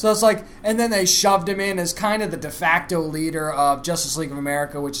 Yeah. So it's like, and then they shoved him in as kind of the de facto leader of Justice League of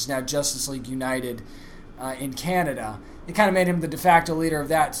America, which is now Justice League United in Canada. It kind of made him the de facto leader of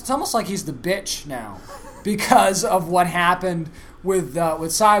that. So it's almost like he's the bitch now because of what happened with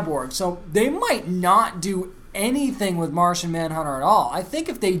Cyborg. So they might not do anything with Martian Manhunter at all. I think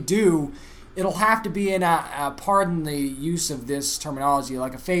if they do, it'll have to be in pardon the use of this terminology,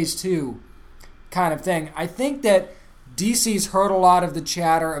 like a Phase 2 kind of thing. I think that DC's heard a lot of the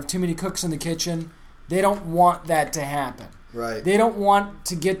chatter of too many cooks in the kitchen. They don't want that to happen. Right. They don't want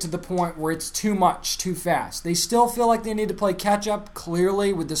to get to the point where it's too much, too fast. They still feel like they need to play catch-up,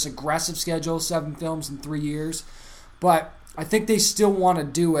 clearly, with this aggressive schedule, 7 films in 3 years. But I think they still want to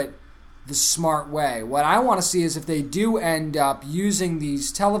do it the smart way. What I want to see is if they do end up using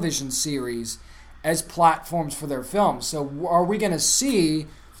these television series as platforms for their films. So are we going to see,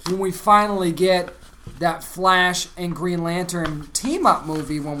 when we finally get that Flash and Green Lantern team-up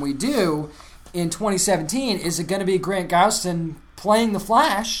movie, when we do, in 2017, is it going to be Grant Gustin playing the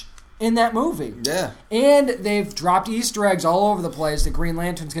Flash in that movie? Yeah. And they've dropped Easter eggs all over the place that Green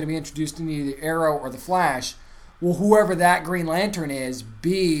Lantern's going to be introduced in either Arrow or the Flash. Will whoever that Green Lantern is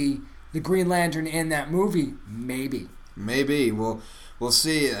be the Green Lantern in that movie? Maybe. We'll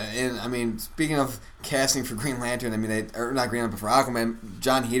see. And I mean, speaking of casting for Green Lantern, I mean, not Green Lantern, but for Aquaman,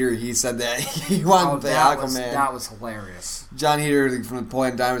 John Heder, he said that he wanted to play Aquaman. That was hilarious. John Heder from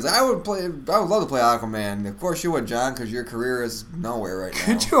Napoleon Dynamite was like, I would love to play Aquaman. Of course you would, John, because your career is nowhere right now.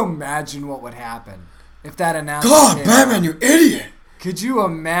 Could you imagine what would happen if that announcement God, Batman, you idiot! Could you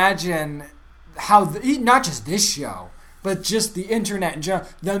imagine how, not just this show, but just the internet in general,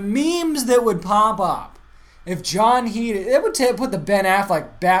 the memes that would pop up if John Heder, it would put the Ben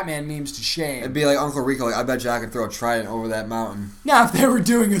Affleck Batman memes to shame. It'd be like Uncle Rico, like, I bet you I could throw a trident over that mountain. Now, if they were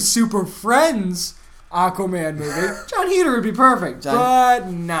doing a Super Friends Aquaman movie, John Heder would be perfect, but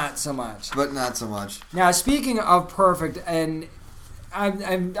not so much. Now, speaking of perfect, and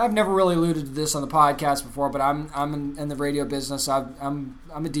I've never really alluded to this on the podcast before, but I'm in the radio business. I'm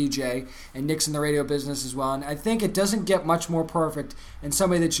a DJ, and Nick's in the radio business as well. And I think it doesn't get much more perfect and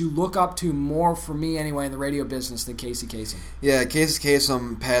somebody that you look up to more, for me anyway, in the radio business than Casey Kasem. Yeah, Casey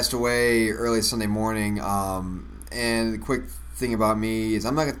Kasem passed away early Sunday morning. And the quick thing about me is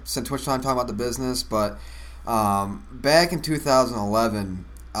I'm not going to spend too much time talking about the business, but back in 2011,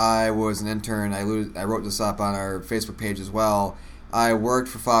 I was an intern. I wrote this up on our Facebook page as well. I worked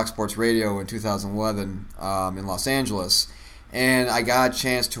for Fox Sports Radio in 2011 in Los Angeles, and I got a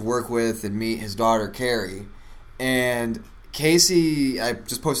chance to work with and meet his daughter, Carrie. And Casey, I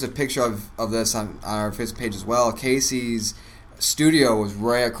just posted a picture of this on our Facebook page as well. Casey's studio was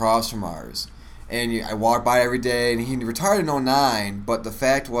right across from ours. And I walked by every day, and he retired in 2009, but the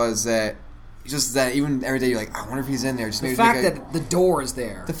fact was that just that even every day you're like, I wonder if he's in there. Just the fact that the door is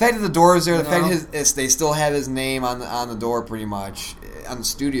there. The fact that the door is there, the fact that they still have his name on the door pretty much, on the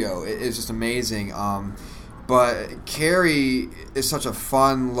studio, it's just amazing. But Carrie is such a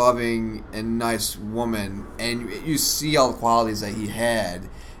fun, loving, and nice woman, and you see all the qualities that he had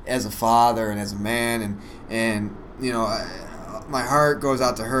as a father and as a man, and you know, my heart goes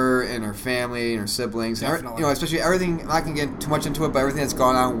out to her and her family and her siblings. And her, you know, especially everything. I'm not going to get too much into it, but everything that's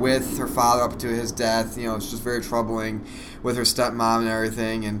gone on with her father up to his death. You know, it's just very troubling with her stepmom and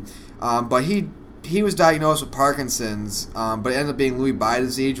everything. And but he was diagnosed with Parkinson's, but it ended up being Lewy body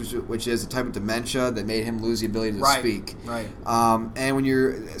disease, which is a type of dementia that made him lose the ability to speak. Right. And when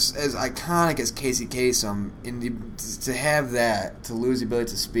you're as iconic as Casey Kasem, to have that, to lose the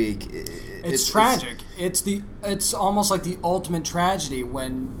ability to speak, it's tragic. It's almost like the ultimate tragedy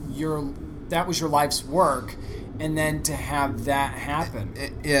when that was your life's work, and then to have that happen.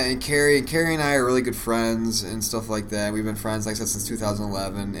 Yeah, and Carrie and I are really good friends and stuff like that. We've been friends, like I said, since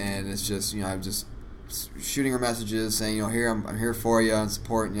 2011, and it's just, I'm just shooting her messages saying, here I'm here for you and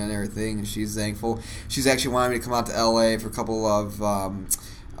supporting you and everything, and she's thankful. She's actually wanted me to come out to LA for a couple of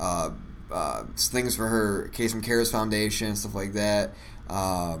things for her Kasem Cares Foundation and stuff like that.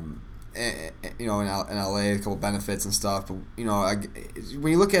 In LA, a couple benefits and stuff. But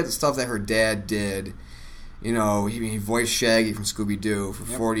when you look at the stuff that her dad did, he voiced Shaggy from Scooby-Doo for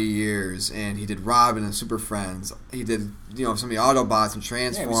 40 years, and he did Robin and Super Friends. He did, some of the Autobots and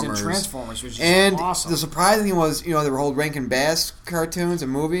Transformers. Yeah, he was in Transformers, which is awesome. And the surprising thing was, there were old Rankin Bass cartoons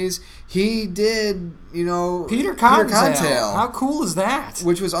and movies. He did, Peter Cottontail. How cool is that?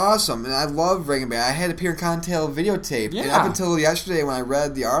 Which was awesome, and I love Rankin Bass. I had a Peter Cottontail videotape, and up until yesterday when I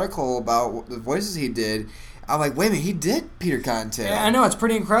read the article about the voices he did, I'm like, wait a minute, he did Peter Cottontail. Yeah, I know, it's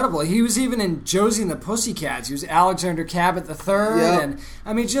pretty incredible. He was even in Josie and the Pussycats. He was Alexander Cabot III,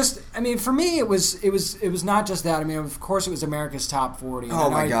 and for me, it was not just that. I mean, of course, it was America's Top 40. Oh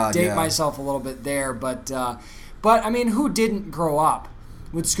my God, I date myself a little bit there, but I mean, who didn't grow up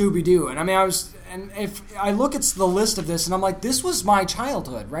with Scooby-Doo? And I mean, if I look at the list of this, and I'm like, this was my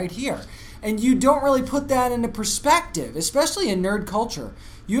childhood right here. And you don't really put that into perspective, especially in nerd culture.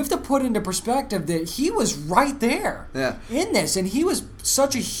 You have to put into perspective that he was right there in this, and he was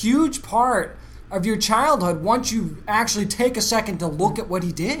such a huge part of your childhood once you actually take a second to look at what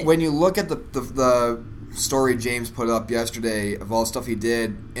he did. When you look at the story James put up yesterday of all the stuff he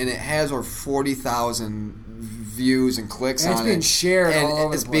did, and it has over 40,000 views and clicks on it. It's being shared all over the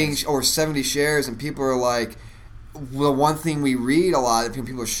place. It's being over 70 shares, and people are like, the one thing we read a lot of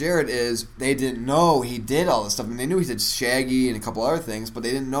people share it is they didn't know he did all this stuff. I mean, they knew he did Shaggy and a couple other things, but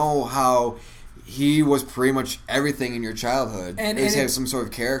they didn't know how he was pretty much everything in your childhood. And he had some sort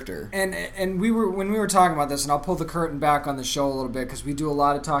of character. And when we were talking about this, and I'll pull the curtain back on the show a little bit because we do a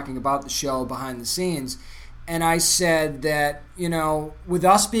lot of talking about the show behind the scenes. And I said that, with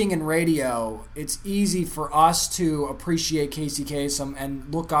us being in radio, it's easy for us to appreciate Casey Kasem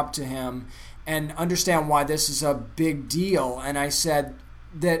and look up to him and understand why this is a big deal. And I said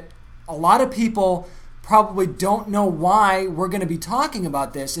that a lot of people probably don't know why we're going to be talking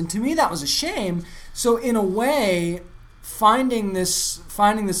about this. And to me, that was a shame. So in a way, finding this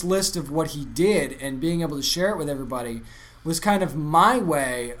list of what he did and being able to share it with everybody was kind of my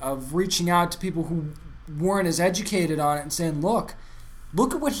way of reaching out to people who weren't as educated on it and saying, look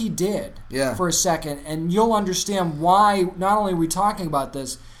at what he did for a second, and you'll understand why not only are we talking about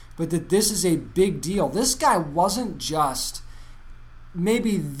this, but that this is a big deal. This guy wasn't just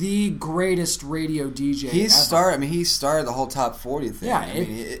maybe the greatest radio DJ ever. He started the whole top 40 thing.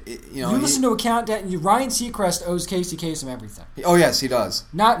 Yeah, listen to a countdown. Ryan Seacrest owes Casey Kasem everything. Oh yes, he does.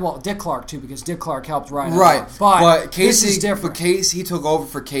 Dick Clark too, because Dick Clark helped Ryan. Right, but Casey, this is different. But he took over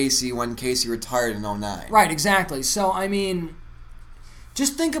for Casey when Casey retired in 2009. Right, exactly. So I mean,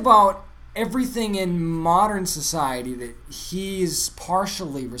 just think about everything in modern society that he's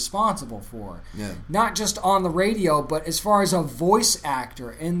partially responsible for. Yeah. Not just on the radio, but as far as a voice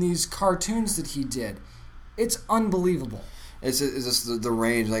actor in these cartoons that he did. It's unbelievable. It's just the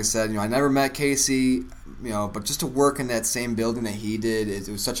range. Like I said, I never met Casey, but just to work in that same building that he did, it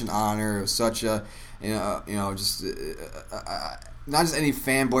was such an honor. It was such a, just not just any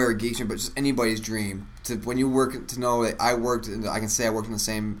fanboy or geek, but just anybody's dream. When you work, to know that I can say I worked in the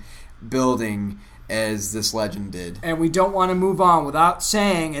same building as this legend did. And we don't want to move on without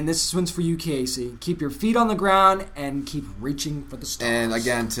saying, and this one's for you, Casey, keep your feet on the ground and keep reaching for the stars. And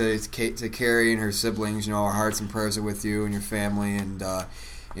again, to Carrie and her siblings, our hearts and prayers are with you and your family. And to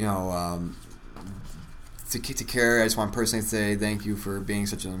Carrie, I just want to personally say thank you for being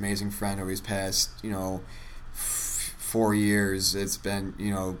such an amazing friend over these past 4 years. It's been,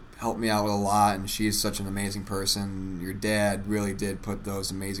 helped me out with a lot, and she's such an amazing person. Your dad really did put those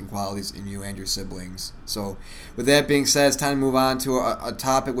amazing qualities in you and your siblings. So with that being said, it's time to move on to a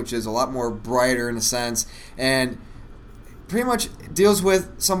topic which is a lot more brighter in a sense, and pretty much deals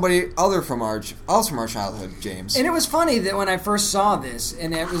with somebody else from our childhood, James. And it was funny that when I first saw this,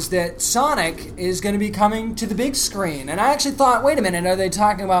 and it was that Sonic is going to be coming to the big screen. And I actually thought, wait a minute, are they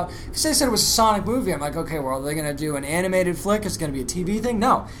talking about... Because they said it was a Sonic movie. I'm like, okay, well, are they going to do an animated flick? It's going to be a TV thing?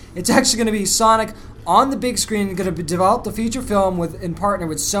 No. It's actually going to be Sonic on the big screen. Going to develop the feature film in partner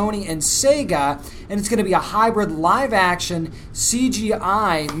with Sony and Sega. And it's going to be a hybrid live-action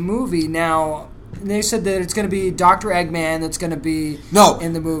CGI movie. Now... they said that it's going to be Dr. Eggman that's going to be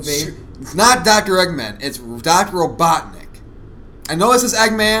in the movie. It's not Dr. Eggman. It's Dr. Robotnik. I know this is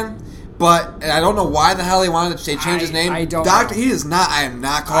Eggman, But and I don't know why the hell they change his name. I don't Doctor. know. He is not. I am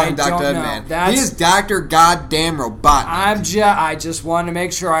not calling him Dr. Eggman. He is Dr. Goddamn Robotnik. I just wanted to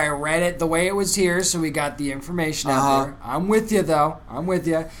make sure I read it the way it was here, so we got the information out there. I'm with you though. I'm with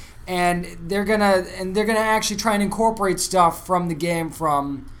you. And they're gonna actually try and incorporate stuff from the game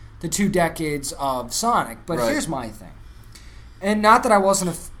from the 2 decades of Sonic. But here's my thing, and not that I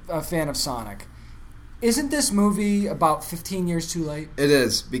wasn't a fan of Sonic. Isn't this movie about 15 years too late? It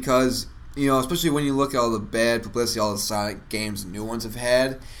is, because, especially when you look at all the bad publicity all the Sonic games the new ones have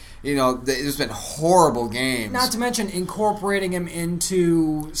had, there's been horrible games. Not to mention incorporating him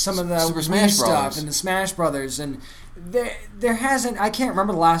into some of the Super Smash stuff Brothers. and the Smash Brothers. And there hasn't... I can't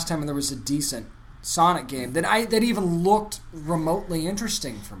remember the last time there was a decent Sonic game that even looked remotely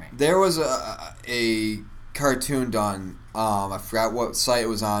interesting for me. There was a cartoon done. I forgot what site it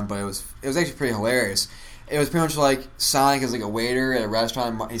was on, but it was actually pretty hilarious. It was pretty much like Sonic is like a waiter at a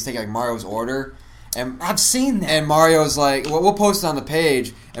restaurant. He's taking like Mario's order, and I've seen that. And Mario's like, we'll post it on the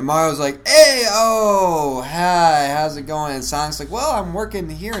page. And Mario's like, hey, hi, how's it going? And Sonic's like, well, I'm working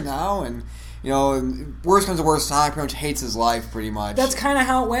here now, and worst comes to worst, Sonic pretty much hates his life, pretty much. That's kind of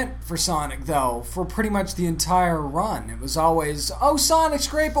how it went for Sonic, though, for pretty much the entire run. It was always, Sonic's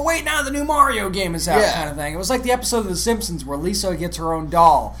great, but wait, now the new Mario game is out, kind of thing. It was like the episode of The Simpsons where Lisa gets her own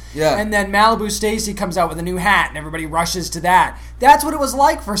doll. Yeah. And then Malibu Stacy comes out with a new hat, and everybody rushes to that. That's what it was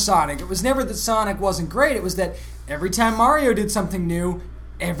like for Sonic. It was never that Sonic wasn't great. It was that every time Mario did something new,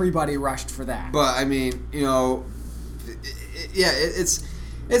 everybody rushed for that. But, I mean, it's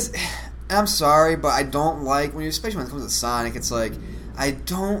I'm sorry, but I don't like, especially when it comes to Sonic, it's like, I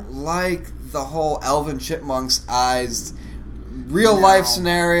don't like the whole Alvin Chipmunks-ized real-life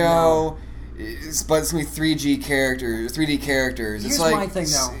scenario, but it's going to be 3D characters. Here's It's like my thing,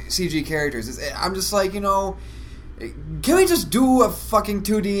 though. CG characters. I'm just like, can we just do a fucking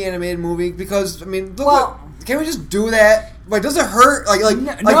 2D animated movie? Because, I mean, can we just do that? Like, does it hurt?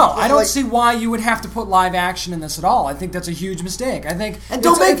 No, I don't see why you would have to put live action in this at all. I think that's a huge mistake. And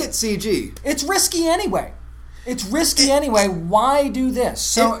don't make it CG. It's risky anyway. Why do this?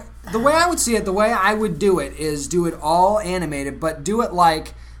 So the way I would see it, the way I would do it is do it all animated, but do it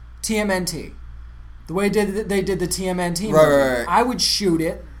like TMNT. The way they did the TMNT movie. Right. I would shoot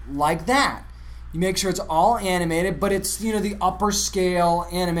it like that. You make sure it's all animated, but it's the upper scale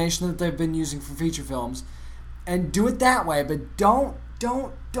animation that they've been using for feature films. And do it that way, but don't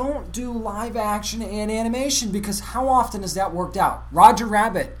do live action and animation, because how often has that worked out? Roger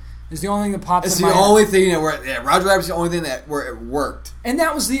Rabbit is the only thing that pops in my head. It's the only thing that worked. Yeah, Roger Rabbit's the only thing where it worked. And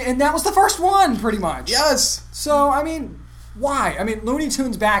that was the first one, pretty much. Yes. So, I mean, why? I mean, Looney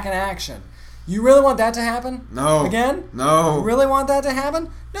Tunes back in action. You really want that to happen? No. Again? No. You really want that to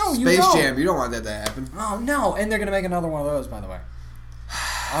happen? No, you don't. Space Jam, you don't want that to happen. Oh, no. And they're going to make another one of those, by the way.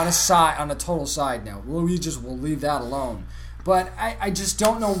 On a total side note, we'll leave that alone. But I just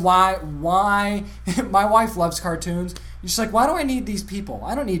don't know why. My wife loves cartoons. She's like, why do I need these people?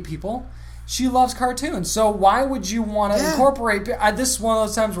 I don't need people. She loves cartoons. So why would you want to incorporate? This is one of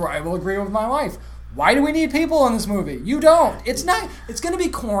those times where I will agree with my wife. Why do we need people in this movie? You don't. It's not. It's going to be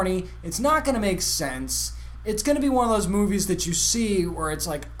corny. It's not going to make sense. It's going to be one of those movies that you see where it's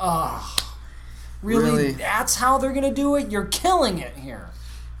like, really? That's how they're going to do it? You're killing it here.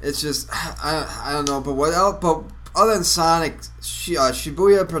 It's just, I don't know, but what else? But other than Sonic,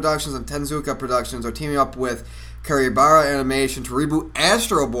 Shibuya Productions and Tezuka Productions are teaming up with Karibara Animation to reboot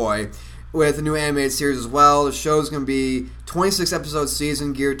Astro Boy with a new animated series as well. The show is going to be 26 episode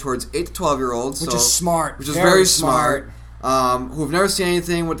season geared towards 8 to 12-year-olds. Which is smart. Which is very smart. Who have never seen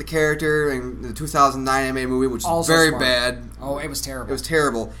anything with the character in the 2009 animated movie, which is very bad. Oh, it was terrible. It was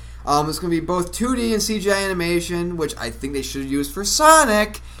terrible. It's going to be both 2D and CGI animation, which I think they should use for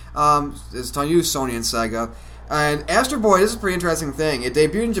Sonic. It's telling you, Sony and Sega. And Astro Boy, this is a pretty interesting thing. It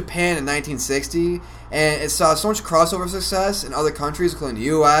debuted in Japan in 1960, and it saw so much crossover success in other countries, including the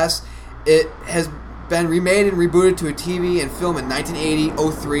U.S. It has been remade and rebooted to a TV and film in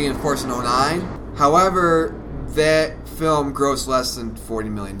 1980, 03, and of course in 09. However, that film grossed less than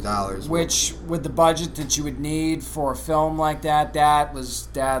 $40 million. Which, with the budget that you would need for a film like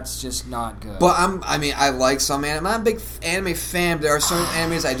that's just not good. But I like some anime. I'm not a big anime fan, but there are certain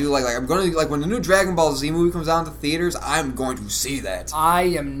animes I do like. I'm going to, when the new Dragon Ball Z movie comes out in the theaters, I'm going to see that. I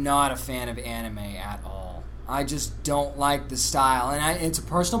am not a fan of anime at all. I just don't like the style. And it's a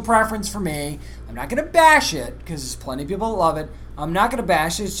personal preference for me. I'm not going to bash it, because there's plenty of people that love it. I'm not going to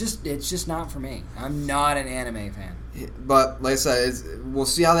bash it. It's just not for me. I'm not an anime fan. But like I said, we'll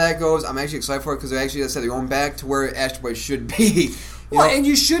see how that goes. I'm actually excited for it because they're actually, like I said, they're going back to where Astro Boy should be. And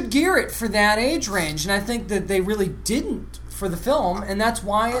you should gear it for that age range. And I think that they really didn't for the film, and that's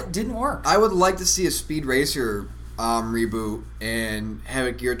why it didn't work. I would like to see a Speed Racer reboot and have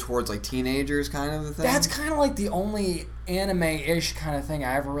it geared towards like teenagers, kind of the thing. That's kind of like the only anime-ish kind of thing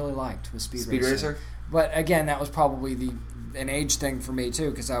I ever really liked with Speed Racer. But again, that was probably an age thing for me too,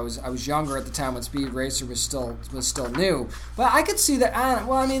 because I was younger at the time when Speed Racer was still new. But I could see that.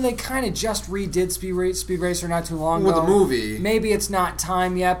 They kind of just redid Speed Racer not too long ago with the movie. Maybe it's not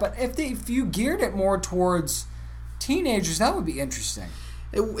time yet, but if you geared it more towards teenagers, that would be interesting.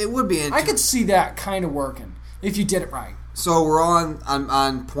 It would be interesting. I could see that kind of working if you did it right. So we're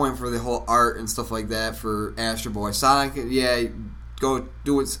on point for the whole art and stuff like that for Astro Boy. Sonic, yeah, go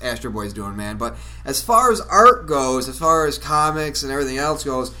do what Astro Boy's doing, man. But as far as art goes, as far as comics and everything else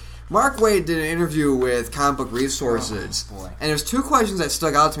goes, Mark Waid did an interview with Comic Book Resources. Oh, boy. And there's two questions that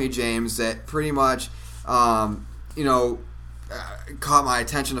stuck out to me, James, that pretty much, caught my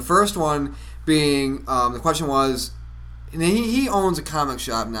attention. The first one being, the question was, and he owns a comic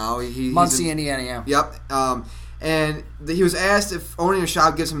shop now. Muncie, Indiana, yeah. Yep. And he was asked if owning a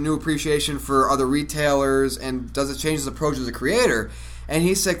shop gives him a new appreciation for other retailers, and does it change his approach as a creator? And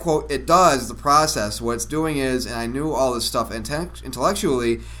he said, quote, "It does, the process. What it's doing is," and I knew all this stuff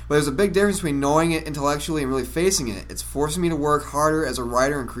intellectually, but there's a big difference between knowing it intellectually and really facing it. It's forcing me to work harder as a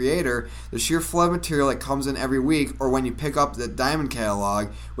writer and creator. The sheer flood of material that comes in every week, or when you pick up the Diamond catalog,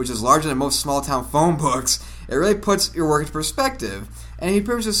 which is larger than most small-town phone books, it really puts your work into perspective. And he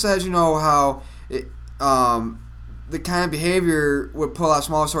pretty much just says, how it, the kind of behavior would pull out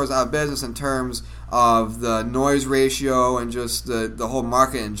smaller stores out of business in terms of the noise ratio and just the whole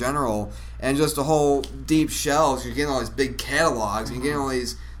market in general, and just the whole deep shelves. You're getting all these big catalogs, and you're getting all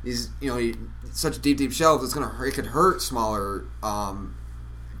these such deep shelves. It could hurt smaller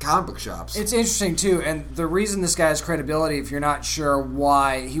comic book shops. It's interesting too, and the reason this guy has credibility, if you're not sure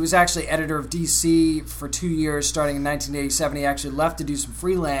why, he was actually editor of DC for 2 years, starting in 1987. He actually left to do some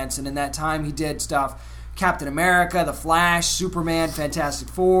freelance, and in that time he did stuff. Captain America, The Flash, Superman, Fantastic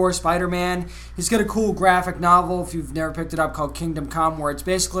Four, Spider-Man. He's got a cool graphic novel, if you've never picked it up, called Kingdom Come, where it's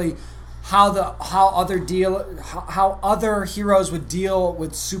basically how other heroes would deal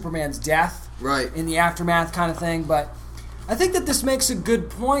with Superman's death, right, in the aftermath kind of thing. But I think that this makes a good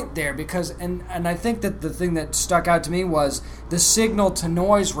point there, because and I think that the thing that stuck out to me was the signal to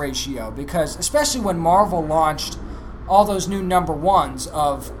noise ratio, because especially when Marvel launched all those new number ones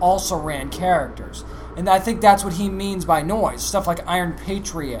of also ran characters. And I think that's what he means by noise. Stuff like Iron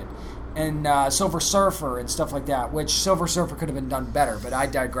Patriot and Silver Surfer and stuff like that, which Silver Surfer could have been done better, but I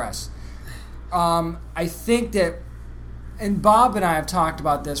digress. I think that, and Bob and I have talked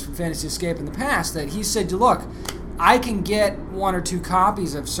about this from Fantasy Escape in the past, that he said, look, I can get 1 or 2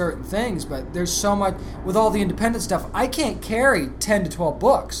 copies of certain things, but there's so much, with all the independent stuff, I can't carry 10 to 12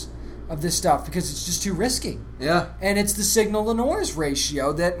 books of this stuff because it's just too risky. Yeah. And it's the signal-to-noise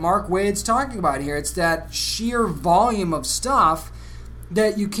ratio that Mark Waid's talking about here. It's that sheer volume of stuff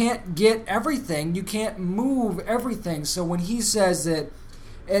that you can't get everything. You can't move everything. So when he says that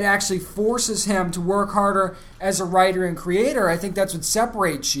it actually forces him to work harder as a writer and creator, I think that's what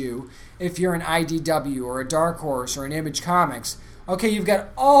separates you if you're an IDW or a Dark Horse or an Image Comics. Okay, you've got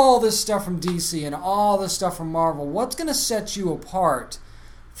all this stuff from DC and all this stuff from Marvel. What's going to set you apart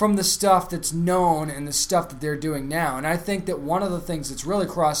from the stuff that's known and the stuff that they're doing now? And I think that one of the things that's really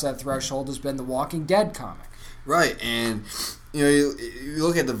crossed that threshold has been the Walking Dead comic. Right, and you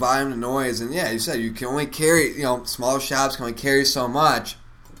look at the volume of noise, and yeah, you said you can only carry, smaller shops can only carry so much,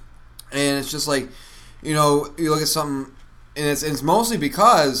 and it's just like, you look at something, and it's mostly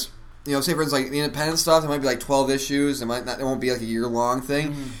because, say for instance, like the independent stuff, it might be like 12 issues, it won't be like a year-long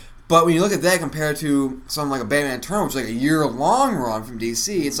thing. Mm-hmm. But when you look at that compared to something like a Batman Eternal, which is like a year-long run from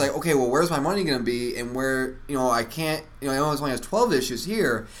DC, it's like, okay, well, where's my money going to be? And where, I can't, I only has 12 issues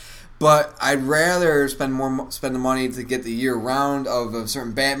here, but I'd rather spend the money to get the year round of a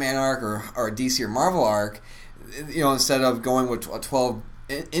certain Batman arc or a DC or Marvel arc, instead of going with 12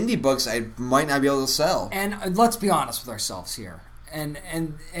 indie books I might not be able to sell. And let's be honest with ourselves here. And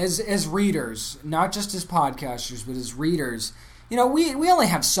as readers, not just as podcasters, but as readers, we only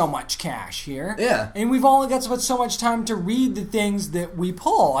have so much cash here. Yeah. And we've only got so much time to read the things that we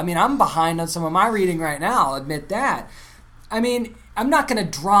pull. I mean, I'm behind on some of my reading right now, I'll admit that. I mean, I'm not going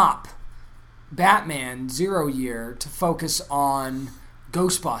to drop Batman Zero Year to focus on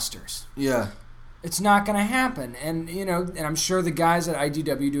Ghostbusters. Yeah. It's not going to happen. And, and I'm sure the guys at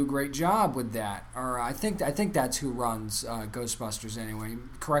IDW do a great job with that. Or I think that's who runs Ghostbusters anyway.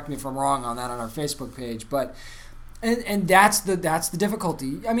 Correct me if I'm wrong on that on our Facebook page. But... And that's the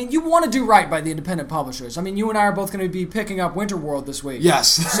difficulty. I mean, you want to do right by the independent publishers. I mean, you and I are both going to be picking up Winterworld this week.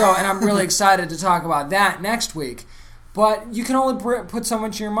 Yes. And I'm really excited to talk about that next week. But you can only put so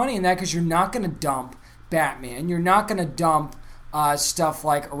much of your money in that because you're not going to dump Batman. You're not going to dump stuff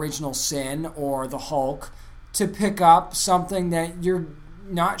like Original Sin or the Hulk to pick up something that you're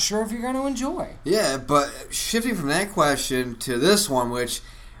not sure if you're going to enjoy. Yeah, but shifting from that question to this one, which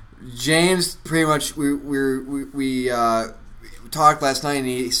James pretty much we talked last night and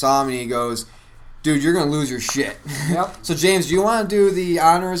he saw me and he goes, dude, you're going to lose your shit. Yep. So, James, do you want to do the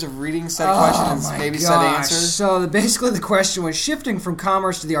honors of reading said questions and maybe said answers? So, basically the question was, shifting from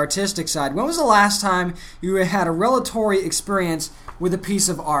commerce to the artistic side, when was the last time you had a revelatory experience with a piece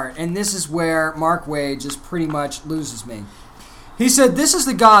of art? And this is where Mark Waid just pretty much loses me. He said, this is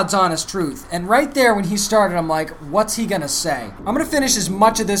the God's honest truth. And right there when he started, I'm like, what's he going to say? I'm going to finish as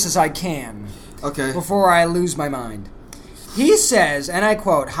much of this as I can before I lose my mind. He says, and I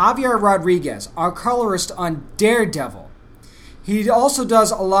quote, Javier Rodriguez, our colorist on Daredevil. He also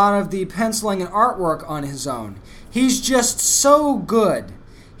does a lot of the penciling and artwork on his own. He's just so good.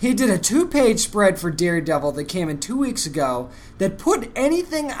 He did a 2-page spread for Daredevil that came in 2 weeks ago that put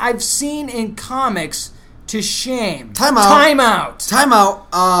anything I've seen in comics to shame. Time out.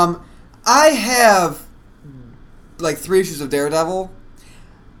 I have like 3 issues of Daredevil.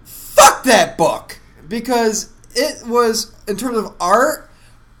 Fuck that book. Because it was, in terms of art,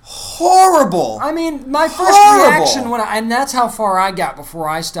 horrible. I mean, my first reaction and that's how far I got before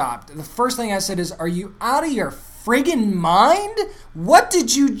I stopped. The first thing I said is, are you out of your friggin' mind? What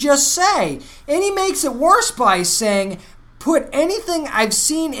did you just say? And he makes it worse by saying, put anything I've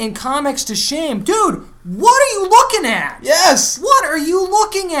seen in comics to shame. Dude, what are you looking at? Yes. What are you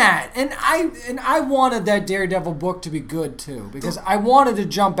looking at? And I wanted that Daredevil book to be good too, because I wanted to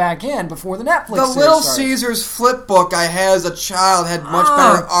jump back in before the Netflix series Little started. Caesars flip book I had as a child had much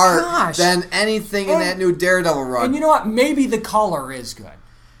better art than anything in that new Daredevil run. And you know what? Maybe the color is good.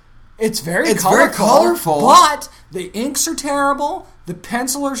 It's very colorful. But the inks are terrible. The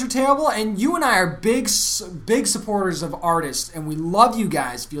pencilers are terrible, and you and I are big supporters of artists, and we love you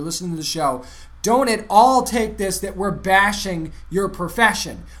guys if you're listening to the show. Don't at all take this that we're bashing your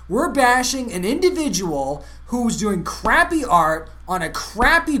profession. We're bashing an individual who's doing crappy art on a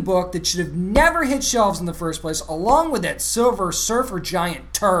crappy book that should have never hit shelves in the first place, along with that Silver Surfer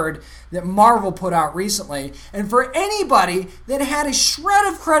giant turd that Marvel put out recently. And for anybody that had a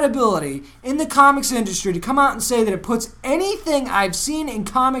shred of credibility in the comics industry to come out and say that it puts anything I've seen in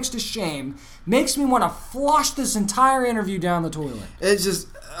comics to shame makes me want to flush this entire interview down the toilet. It's just...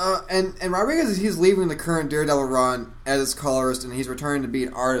 and Rodriguez, he's leaving the current Daredevil run as his colorist, and he's returning to be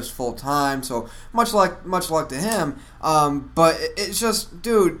an artist full time. So much luck to him. But it's just,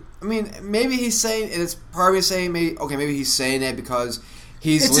 dude. I mean, maybe he's saying, and it's probably saying, maybe he's saying it because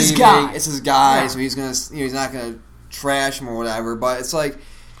he's leaving. His guy. It's his guy, yeah. So he's gonna, he's not gonna trash him or whatever. But it's like,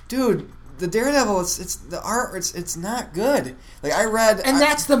 dude. The Daredevil, it's the art. It's not good. Like I read,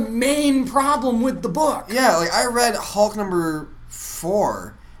 that's the main problem with the book. Yeah, like I read Hulk number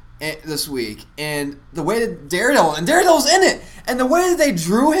 4 this week, and the way that Daredevil's in it, and the way that they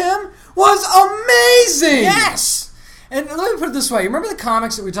drew him was amazing. Yes. And let me put it this way: you remember the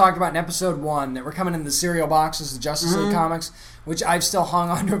comics that we talked about in episode 1 that were coming in the cereal boxes, the Justice League comics, which I've still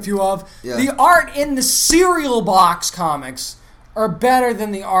hung on to a few of. Yeah. The art in the cereal box comics are better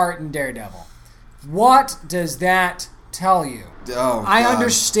than the art in Daredevil. What does that tell you? Oh, I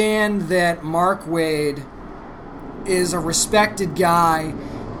understand that Mark Waid is a respected guy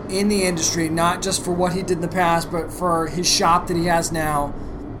in the industry, not just for what he did in the past, but for his shop that he has now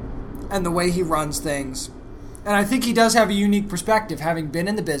and the way he runs things. And I think he does have a unique perspective, having been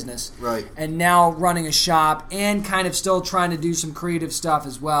in the business and now running a shop and kind of still trying to do some creative stuff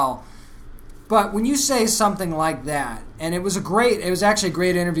as well. But when you say something like that, and it was actually a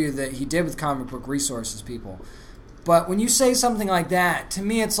great interview that he did with Comic Book Resources people. But when you say something like that, to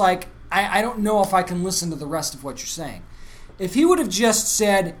me it's like, I don't know if I can listen to the rest of what you're saying. If he would have just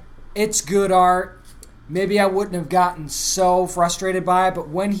said, it's good art, maybe I wouldn't have gotten so frustrated by it. But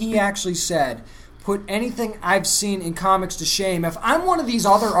when he actually said, put anything I've seen in comics to shame, if I'm one of these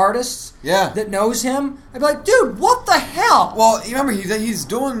other artists that knows him, I'd be like, dude, what the hell? Well, you remember, he's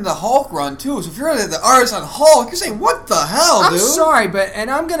doing the Hulk run, too. So if you're the artist on Hulk, you're saying, what the hell, dude? I'm sorry, and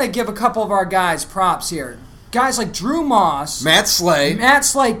I'm going to give a couple of our guys props here. Guys like Drew Moss. Matt Slay,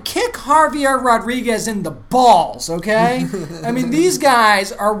 kick Javier Rodriguez in the balls, okay? I mean, these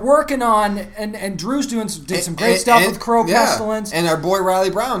guys are working on, and Drew's did some great stuff with Crow Pestilence. And our boy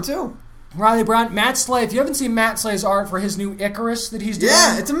Riley Brown, too. Riley Brown, Matt Slay. If you haven't seen Matt Slay's art for his new Icarus that he's doing,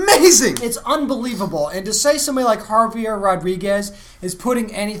 it's amazing. It's unbelievable. And to say somebody like Javier Rodriguez is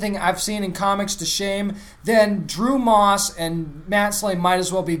putting anything I've seen in comics to shame, then Drew Moss and Matt Slay might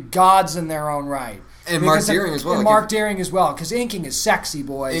as well be gods in their own right. And Mark Deering as well. And Mark Deering as well, because inking is sexy,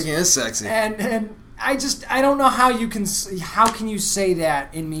 boys. Inking is sexy. And I don't know how you can say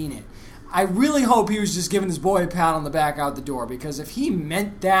that and mean it. I really hope he was just giving his boy a pat on the back out the door, because if he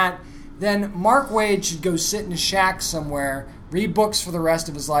meant that, then Mark Waid should go sit in a shack somewhere, read books for the rest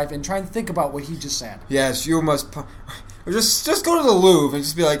of his life, and try and think about what he just said. Yes, you must... Or just go to the Louvre and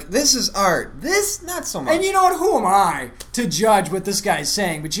just be like, this is art. This, not so much. And you know what? Who am I to judge what this guy's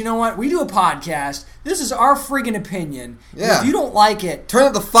saying? But you know what? We do a podcast. This is our friggin' opinion. Yeah. If you don't like it... Turn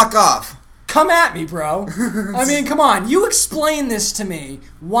it the fuck off. Come at me, bro. I mean, come on. You explain this to me,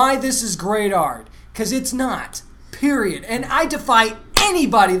 why this is great art. Because it's not. Period. And I defy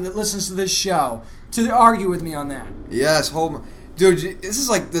anybody that listens to this show to argue with me on that. Yes, dude, this is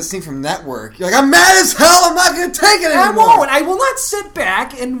like this scene from Network. You're like, I'm mad as hell. I'm not going to take it anymore. I won't. I will not sit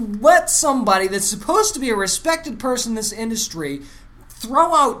back and let somebody that's supposed to be a respected person in this industry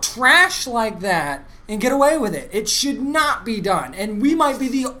throw out trash like that and get away with it. It should not be done. And we might be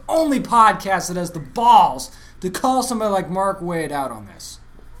the only podcast that has the balls to call somebody like Mark Waid out on this.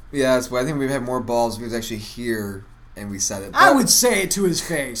 Yes, but I think we've had more balls if he was actually here and we said it. But I would say it to his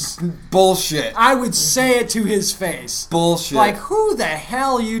face. Bullshit. I would say it to his face. Bullshit. Like, who the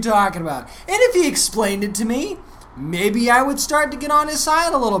hell are you talking about? And if he explained it to me, maybe I would start to get on his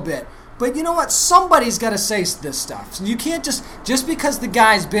side a little bit. But you know what? Somebody's got to say this stuff. So you can't just because the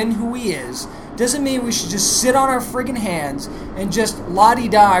guy's been who he is, doesn't mean we should just sit on our friggin' hands and just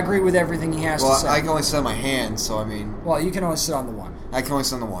la-di-da agree with everything he has to say. Well, I can only sit on my hands, so I mean... Well, you can only sit on the one. I can only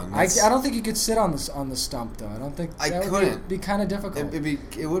sit on the one. I don't think you could sit on the stump, though. I don't think that would be kind of difficult.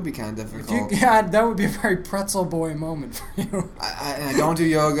 It would be kind of difficult. That would be a very pretzel boy moment for you. I don't do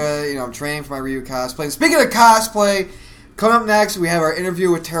yoga. You know, I'm training for my Ryu cosplay. Speaking of cosplay, coming up next, we have our interview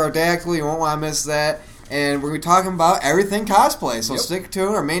with Teryl Dactyl. You won't want to miss that. And we're going to be talking about everything cosplay. So stick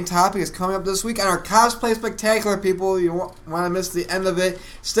tuned. Our main topic is coming up this week on our Cosplay Spectacular, people. You won't want to miss the end of it.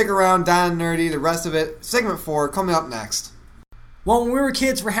 Stick around, Don and Nerdy, the rest of it. Segment 4 coming up next. Well, when we were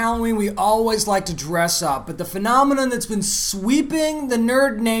kids for Halloween, we always liked to dress up. But the phenomenon that's been sweeping the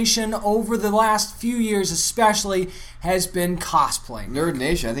nerd nation over the last few years especially has been cosplay. Nerd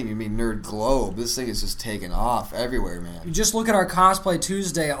nation? I think you mean nerd globe. This thing is just taking off everywhere, man. You just look at our Cosplay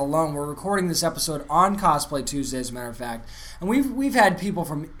Tuesday alone. We're recording this episode on Cosplay Tuesday, as a matter of fact. And we've had people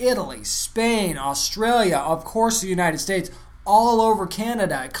from Italy, Spain, Australia, of course the United States, all over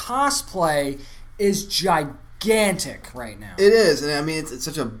Canada. Cosplay is gigantic right now. It is, and I mean it's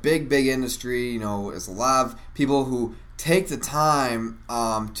such a big industry. You know, it's a lot of people who take the time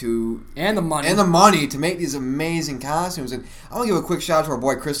to and the money to make these amazing costumes. And I want to give a quick shout out to our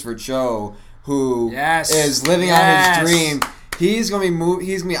boy Christopher Cho, who is living out his dream. He's gonna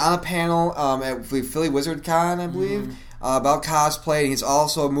be on a panel at Philly Wizard Con, I believe, about cosplay. And he's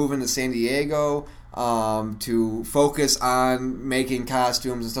also moving to San Diego to focus on making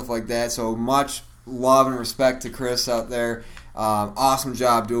costumes and stuff like that. So much love and respect to Chris out there. Awesome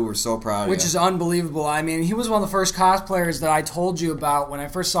job, dude. We're so proud of you. Which is unbelievable. I mean, he was one of the first cosplayers that I told you about when I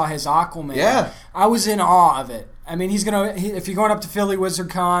first saw his Aquaman. Yeah. I was in awe of it. I mean, if you're going up to Philly Wizard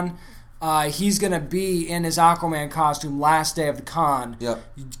Con, he's going to be in his Aquaman costume last day of the con.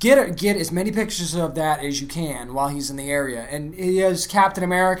 Yep. Get as many pictures of that as you can while he's in the area. And he has Captain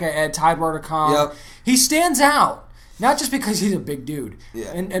America at Tidewater Con. Yep. He stands out. Not just because he's a big dude.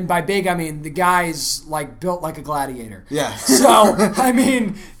 Yeah. And by big, I mean the guy's like built like a gladiator. Yeah. So, I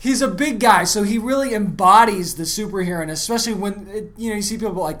mean, he's a big guy, so he really embodies the superhero, and especially when, you see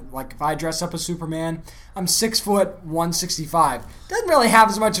people like if I dress up as Superman, I'm 6 foot 165. Doesn't really have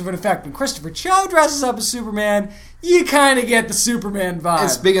as much of an effect. When Christopher Cho dresses up as Superman, you kind of get the Superman vibe. And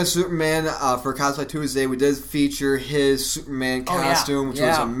speaking of Superman, for Cosplay Tuesday, we did feature his Superman costume, which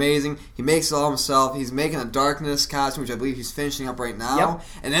was amazing. He makes it all himself. He's making a Darkness costume, which I believe he's finishing up right now,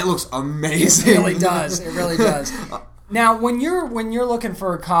 and that looks amazing. It really does. It really does. Now, when you're looking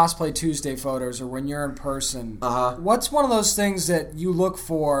for Cosplay Tuesday photos, or when you're in person, what's one of those things that you look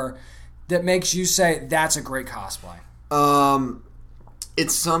for that makes you say that's a great cosplay?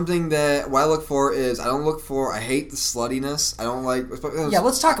 It's something that what I look for is I hate the sluttiness. I don't like. Yeah,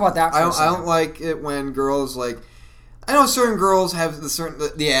 let's talk about that. I don't like it when girls like. I know certain girls have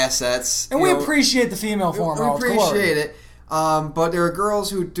the assets, and we appreciate the female form. We appreciate it. But there are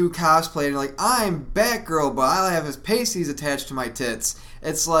girls who do cosplay and are like, I'm Batgirl, but I have pasties attached to my tits.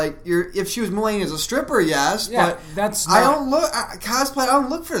 It's like if she was modeling as a stripper, yes, but that's I don't look cosplay. I don't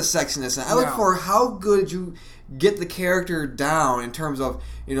look for the sexiness. I look for how good you get the character down in terms of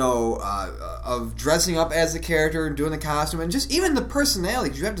of dressing up as the character and doing the costume and just even the personality.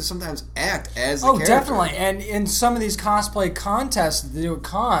 Because you have to sometimes act as the character. Oh, definitely. And in some of these cosplay contests that they do at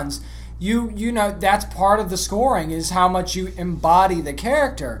cons, you know, that's part of the scoring is how much you embody the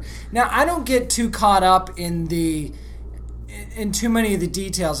character. Now, I don't get too caught up in too many of the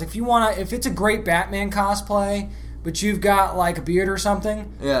details. If it's a great Batman cosplay, but you've got like a beard or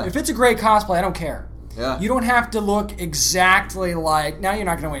something, if it's a great cosplay, I don't care. Yeah. You don't have to look exactly like... Now, you're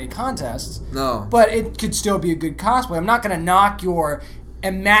not going to win any contests. No. But it could still be a good cosplay. I'm not going to knock your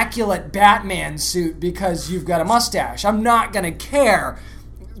immaculate Batman suit because you've got a mustache. I'm not going to care.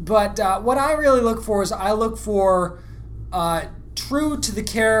 But what I really look for is I look for true to the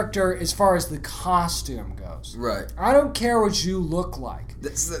character as far as the costume goes. Right. I don't care what you look like.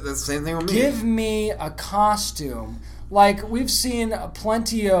 That's the same thing with me. Give me a costume. Like, we've seen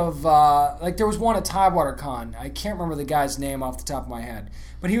plenty of... like, there was one at Tidewater Con. I can't remember the guy's name off the top of my head.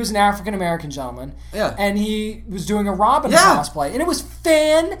 But he was an African-American gentleman. Yeah. And he was doing a Robin cosplay. And it was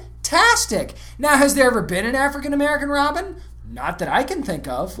fantastic. Now, has there ever been an African-American Robin? Not that I can think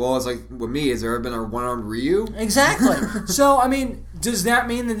of. Well, it's like, with me, has there ever been a one-armed Ryu? Exactly. So, I mean, does that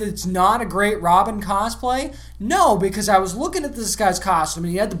mean that it's not a great Robin cosplay? No, because I was looking at this guy's costume,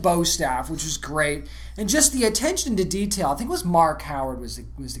 and he had the bow staff, which was great, and just the attention to detail. I think it was Mark Howard was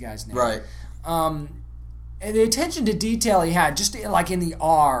the guy's name. Right. And the attention to detail he had, just like in the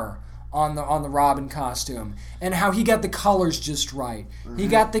R on the Robin costume, and how he got the colors just right. Mm-hmm. He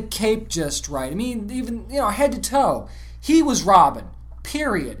got the cape just right. I mean, even, head to toe. He was Robin,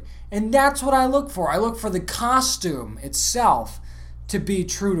 period. And that's what I look for. I look for the costume itself to be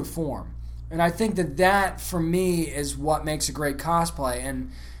true to form. And I think that for me, is what makes a great cosplay.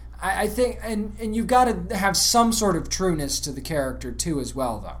 And I think, and you've got to have some sort of trueness to the character, too, as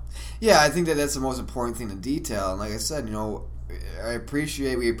well, though. Yeah, I think that's the most important thing, the detail. And like I said, we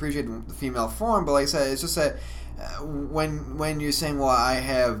appreciate the female form, but like I said, it's just that when you're saying, well, I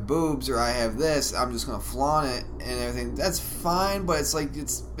have boobs or I have this, I'm just going to flaunt it and everything, that's fine, but it's like,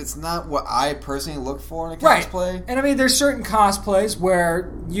 it's not what I personally look for in a cosplay. Right. And I mean, there's certain cosplays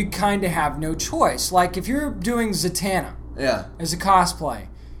where you kind of have no choice. Like, if you're doing Zatanna as a cosplay,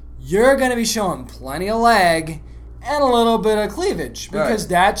 you're going to be showing plenty of leg and a little bit of cleavage, because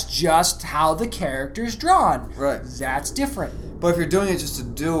that's just how the character's drawn. Right. That's different. But if you're doing it just to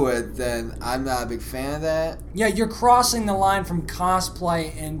do it, then I'm not a big fan of that. Yeah, you're crossing the line from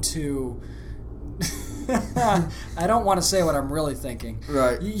cosplay into... I don't want to say what I'm really thinking.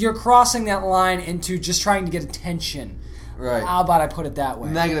 Right. You're crossing that line into just trying to get attention. Right. How about I put it that way?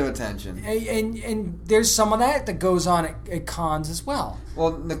 Negative attention. And there's some of that goes on at cons as well.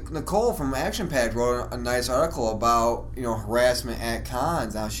 Well, Nicole from Action Pack wrote a nice article about, harassment at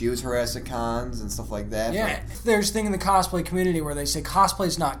cons. Now, she was harassed at cons and stuff like that. Yeah. There's a thing in the cosplay community where they say cosplay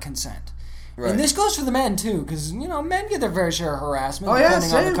is not consent. Right. And this goes for the men, too, because, men get their fair share of harassment,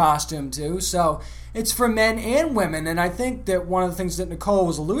 depending on the costume, too. So it's for men and women, and I think that one of the things that Nicole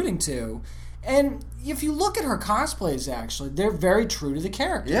was alluding to, and if you look at her cosplays, actually, they're very true to the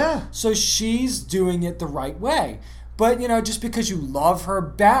character. Yeah. So she's doing it the right way. But, just because you love her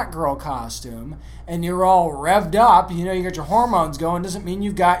Batgirl costume and you're all revved up, you got your hormones going, doesn't mean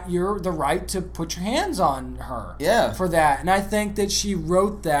you've got the right to put your hands on her for that. And I think that she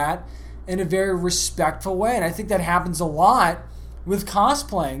wrote that in a very respectful way. And I think that happens a lot with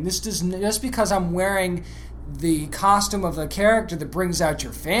cosplaying. Just because I'm wearing the costume of the character that brings out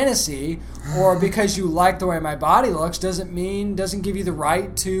your fantasy, or because you like the way my body looks, doesn't give you the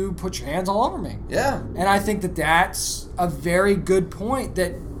right to put your hands all over me. Yeah. And I think that that's a very good point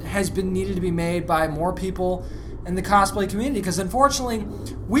that has been needed to be made by more people in the cosplay community, because unfortunately,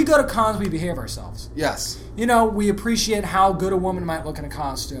 we go to cons, we behave ourselves. Yes. We appreciate how good a woman might look in a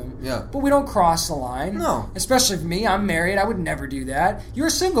costume. Yeah. But we don't cross the line. No. Especially for me, I'm married, I would never do that. You're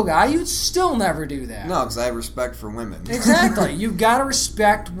a single guy, you'd still never do that. No, because I have respect for women. Exactly. You've got to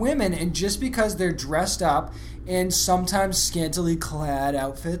respect women, and just because they're dressed up in sometimes scantily clad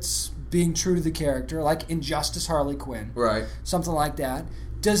outfits, being true to the character, like in Justice Harley Quinn. Right. Something like that,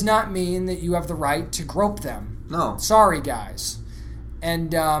 does not mean that you have the right to grope them. No. Sorry, guys.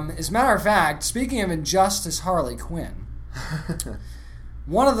 And as a matter of fact, speaking of Injustice Harley Quinn,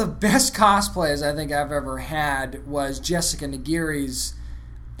 one of the best cosplays I think I've ever had was Jessica Nagiri's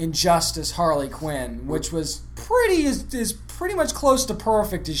Injustice Harley Quinn, which was pretty much close to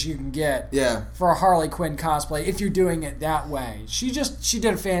perfect as you can get for a Harley Quinn cosplay if you're doing it that way. She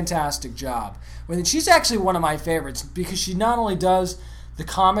did a fantastic job. She's actually one of my favorites because she not only does the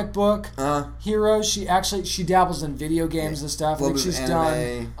comic book heroes, she dabbles in video games and stuff. I think she's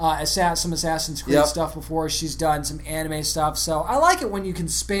done some Assassin's Creed stuff before. She's done some anime stuff. So I like it when you can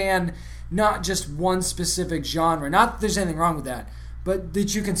span not just one specific genre. Not that there's anything wrong with that, but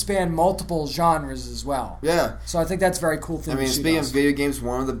that you can span multiple genres as well. Yeah. So I think that's a very cool thing. I mean, speaking of video games,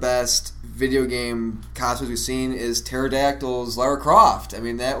 one of the best video game cosplays we've seen is Teryl Dactyl's Lara Croft. I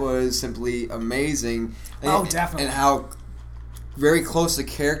mean, that was simply amazing. Definitely. And how very close to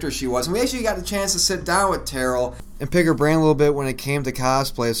character she was. And we actually got the chance to sit down with Teryl and pick her brain a little bit when it came to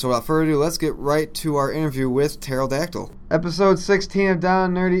cosplay. So without further ado, let's get right to our interview with Teryl Dactyl. Episode 16 of Down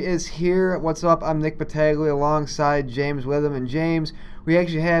and Nerdy is here. What's up? I'm Nick Battaglia alongside James Witham. And James, we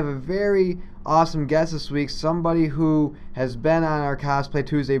actually have a very awesome guest this week, somebody who has been on our Cosplay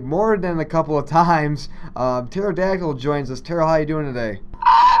Tuesday more than a couple of times. Teryl Dactyl joins us. Teryl, how are you doing today?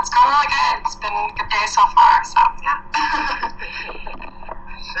 It's going really good. It's been a good day so far, so yeah.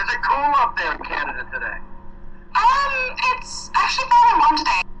 Is it cool up there in Canada today? It's actually fairly warm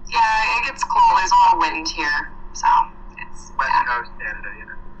today. Yeah, it gets cool. There's a lot of wind here, so it's West Coast Canada, you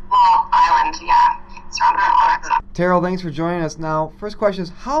know. Well, island, yeah. Surrounded by water. So. Teryl, thanks for joining us. Now, first question is,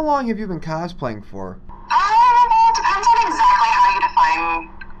 how long have you been cosplaying for? It depends on exactly how you define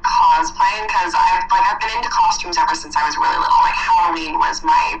cosplaying, because I've been into costumes ever since I was really little. Like, Halloween was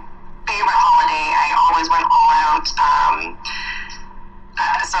my favorite holiday. I always went all out.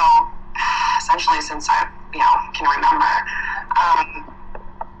 So essentially since I can remember.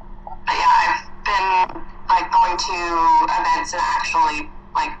 But yeah, I've been going to events and actually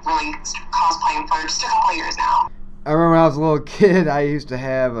really cosplaying for just a couple of years now. I remember when I was a little kid, I used to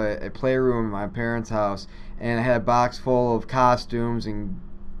have a playroom in my parents' house, and I had a box full of costumes and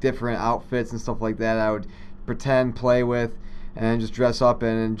different outfits and stuff like that I would pretend, play with, and just dress up in.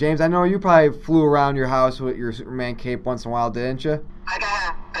 And James, I know you probably flew around your house with your Superman cape once in a while, didn't you? I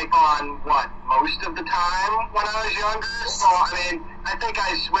got on, most of the time when I was younger. So, I think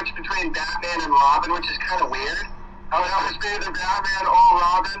I switched between Batman and Robin, which is kind of weird. I would always be either Batman or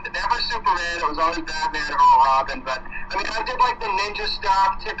Robin. Never Superman. It was always Batman or Robin. But, I did the ninja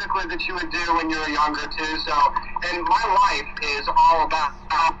stuff typically that you would do when you were younger, too. So, and my life is all about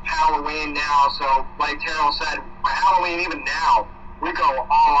Halloween now. So, like Teryl said, for Halloween, even now, we go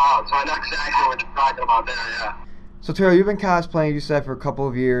all out. So I know exactly what you're talking about there, yeah. So, Teryl, you've been cosplaying, you said, for a couple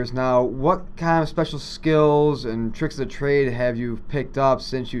of years now. What kind of special skills and tricks of the trade have you picked up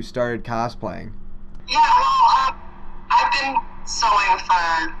since you started cosplaying? Yeah, well, I've been sewing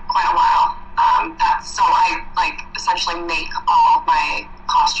for quite a while. So I essentially make all of my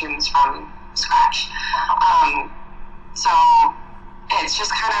costumes from scratch. So it's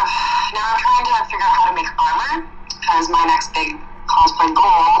just kind of, now I'm trying to figure out how to make armor, because my next big cosplay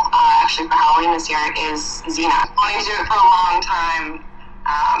goal, actually for Halloween this year, is Xena. I wanted to do it for a long time.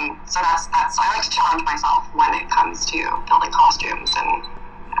 So that's I like to challenge myself when it comes to building costumes, and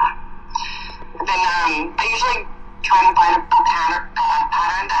then I usually try and find a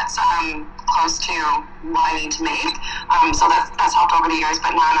pattern that's close to what I need to make. So that's helped over the years,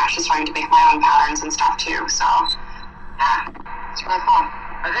 but now I'm actually starting to make my own patterns and stuff too. So yeah, it's really fun.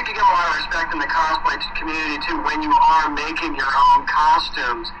 I think you get a lot of respect in the cosplay community too when you are making your own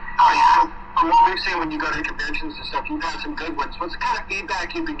costumes. Oh yeah. From what we've seen when you go to conventions and stuff, you've had some good ones. What's the kind of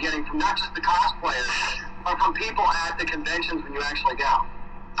feedback you've been getting from not just the cosplayers, but from people at the conventions when you actually go?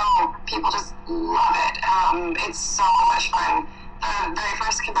 Oh, people just love it. It's so much fun. The very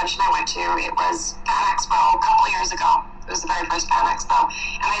first convention I went to, it was Fan Expo a couple of years ago. It was the very first Fan Expo.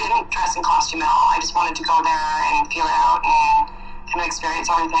 And I didn't dress in costume at all. I just wanted to go there and feel it out and kind of experience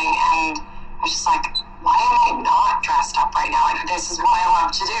everything. And I was just like, why am I not dressed up right now? This is what I love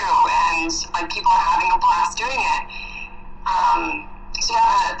to do. And people are having a blast doing it. So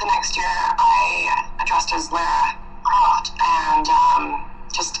yeah, the next year I dressed as Lara Croft, and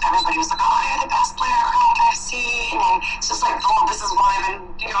just everybody was like, oh, you're the best Lara Croft I've seen, and it's just oh, this is what I've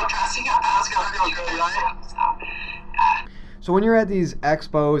been, dressing up as. So when you're at these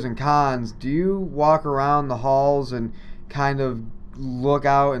expos and cons, do you walk around the halls and kind of look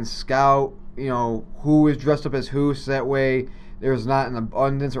out and scout, who is dressed up as who, so that way there's not an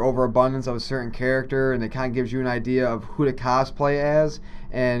abundance or overabundance of a certain character, and it kind of gives you an idea of who to cosplay as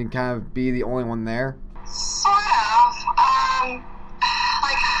and kind of be the only one there? Sort of.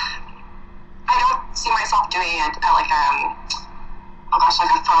 I don't see myself doing it at like a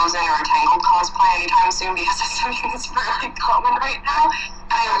Frozen or a Tangled cosplay anytime soon, because it's something that's fairly common right now.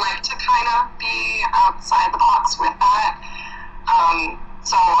 And I would like to kind of be outside the box with that.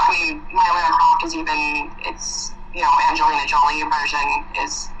 So, my Lara Croft is it's Angelina Jolie version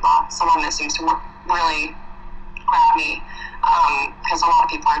is the one that seems to really grab me, because a lot of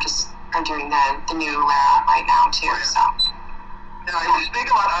people are doing the new Lara right now too, so. Now, if you speak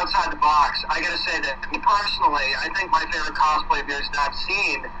about outside the box, I gotta say that me personally, I think my favorite cosplay of yours that I've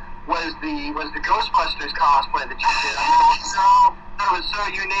seen was the Ghostbusters cosplay that you did. That was so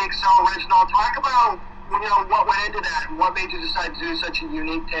unique, so original. Talk about, what went into that and what made you decide to do such a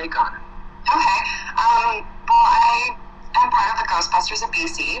unique take on it. Okay. Well, I am part of the Ghostbusters of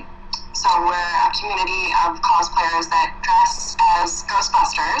BC. So we're a community of cosplayers that dress as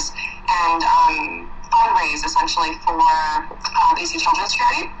Ghostbusters and fundraise essentially for BC Children's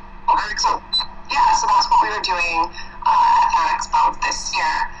Charity. Oh, very cool. Yeah, so that's what we were doing at Fan Expo this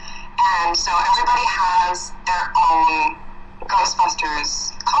year. And so everybody has their own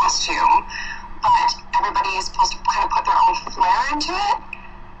Ghostbusters costume, but everybody is supposed to kind of put their own flair into it.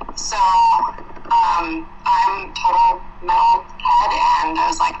 So I'm total metal head, and I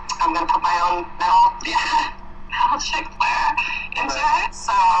was like, I'm going to put my own metal chick flair into it.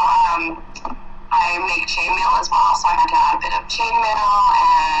 So I make chainmail as well, so I had to add a bit of chainmail,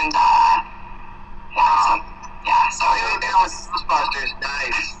 and so it was Ghostbusters,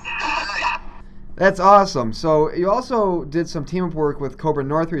 nice. yeah. That's awesome. So you also did some team-up work with Cobra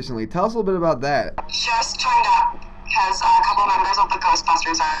North recently. Tell us a little bit about that. Just joined up because a couple members of the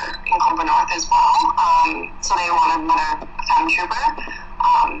Ghostbusters are in Cobra North as well, so they wanted another femme trooper.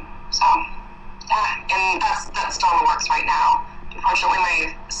 And that's still in the works right now. Unfortunately,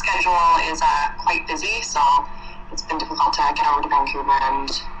 my schedule is quite busy, so it's been difficult to get over to Vancouver and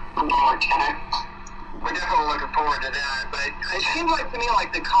work together. We're definitely looking forward to that. But it seems like to me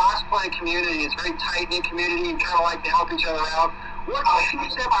like the cosplay community is a very tight-knit community. You kind of like to help each other out. What can you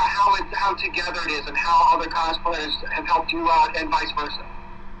say about how together it is and how other cosplayers have helped you out and vice versa?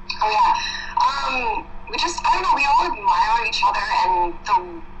 Oh yeah. I don't know, we all admire each other and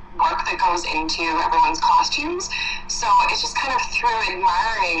the work that goes into everyone's costumes. So it's just kind of through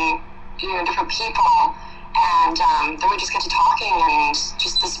admiring, different people. And then we just get to talking, and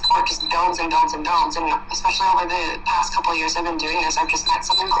just the support just builds and builds and builds. And especially over the past couple of years I've been doing this, I've just met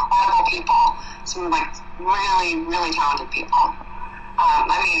some incredible people, some really, really talented people.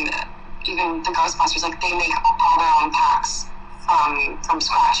 Even the Ghostbusters, they make all their own packs from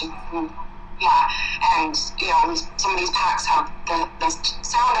scratch. And some of these packs have the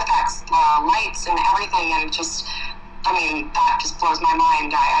sound effects, lights, and everything, and that just blows my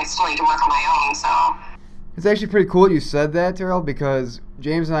mind. I still need to work on my own, so. It's actually pretty cool you said that, Teryl, because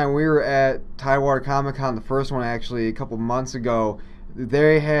James and I, we were at Tidewater Comic Con, the first one actually, a couple months ago.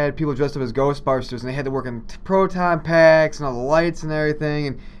 They had people dressed up as Ghostbusters, and they had to work in proton packs and all the lights and everything,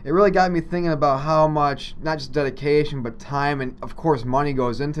 and it really got me thinking about how much, not just dedication, but time and, of course, money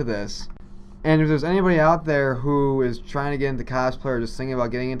goes into this. And if there's anybody out there who is trying to get into cosplay or just thinking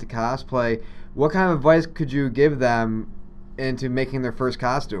about getting into cosplay, what kind of advice could you give them into making their first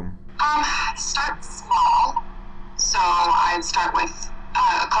costume? Start small. So I'd start with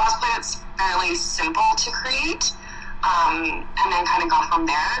a cosplay that's fairly simple to create, and then kind of go from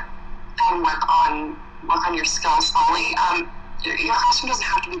there and work on your skills slowly. Your costume doesn't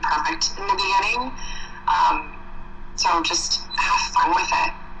have to be perfect in the beginning, so just have fun with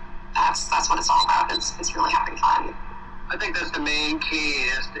it. That's what it's all about. It's really having fun. I think that's the main key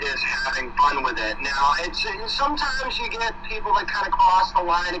is having fun with it. Now, it's sometimes you get people that kind of cross the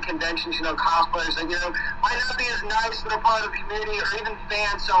line at conventions, cosplayers that, might not be as nice that are part of the community or even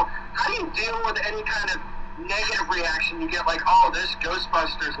fans. So how do you deal with any kind of negative reaction you get, like, oh, this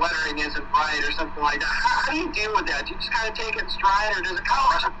Ghostbusters lettering isn't right or something like that? How do you deal with that? Do you just kind of take it in stride, or does it kind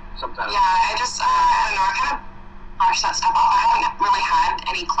of rush sometimes? Yeah, I kind of brush that stuff off. I haven't really had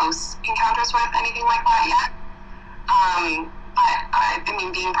any close encounters with anything like that yet. But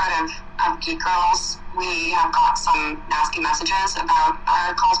being part of Geek Girls, we have got some nasty messages about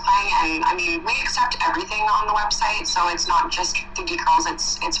our cosplaying, and we accept everything on the website, so it's not just the Geek Girls,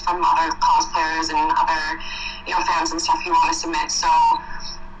 it's from other cosplayers and other fans and stuff who want to submit. So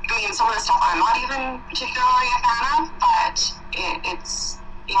some of the stuff I'm not even particularly a fan of, but it's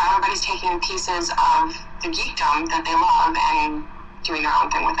everybody's taking pieces of the geekdom that they love and doing their own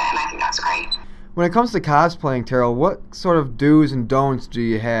thing with it, and I think that's great. When it comes to cosplaying, Teryl, what sort of do's and don'ts do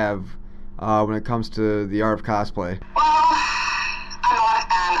you have when it comes to the art of cosplay? Well, I'm not a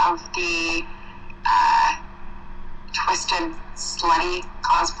fan of the twisted, slutty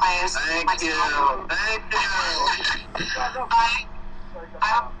cosplays. Thank you.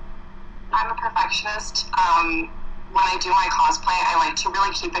 I'm a perfectionist. When I do my cosplay, I like to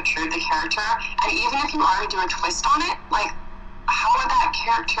really keep it true to the character. And even if you already do a twist on it, how would that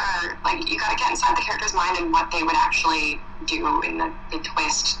character, you gotta get inside the character's mind and what they would actually do in the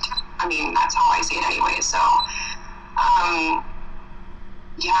twist. That's how I see it anyway, so,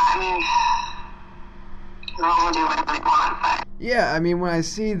 everyone will do whatever they want, but... Yeah, when I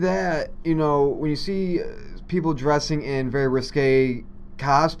see that, when you see people dressing in very risque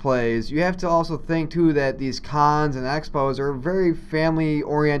cosplays, you have to also think too that these cons and expos are very family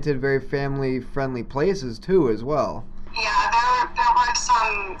oriented, very family friendly places too as well. Yeah, there were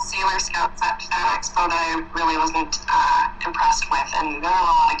some Sailor Scouts at Fan Expo that I really wasn't impressed with, and there were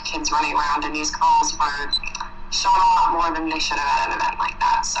a lot of kids running around, and these girls were showing a lot more than they should have at an event like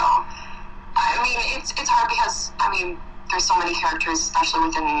that. So, I mean, it's hard because, I mean, there's so many characters, especially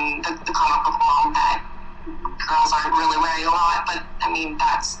within the comic book world, that girls aren't really wearing a lot, but I mean,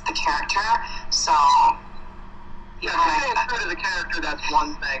 that's the character, so... Yeah, if you stay true to the character, that's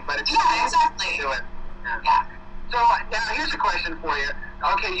one thing, but if you exactly. do it. Yeah. So, now here's a question for you.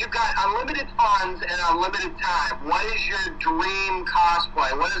 Okay, you've got unlimited funds and unlimited time. What is your dream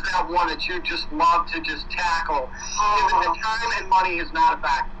cosplay? What is that one that you just love to just tackle, given the time and money is not a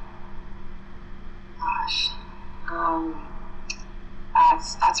factor? Gosh.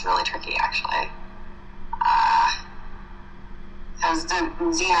 That's really tricky, actually. Because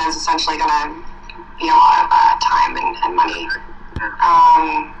Xena is essentially going to be a lot of time and money.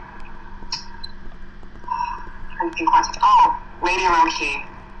 Trying to think Lady Roki.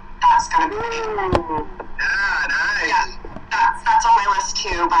 That's going to be... Nice. Yeah, that's on my list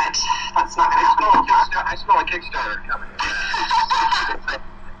too, but that's not going to happen. I smell a Kickstarter coming.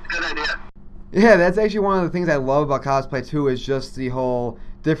 Good idea. Yeah, that's actually one of the things I love about cosplay too, is just the whole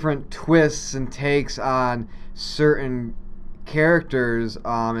different twists and takes on certain characters,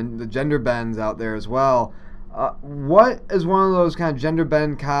 and the gender bends out there as well. What is one of those kind of gender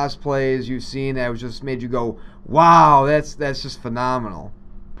bend cosplays you've seen that was just made you go, wow, that's just phenomenal?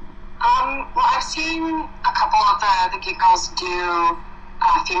 Well, I've seen a couple of the Geek Girls do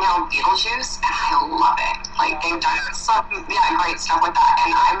female Beetlejuice, and I love it. Like, they've done some great stuff with that,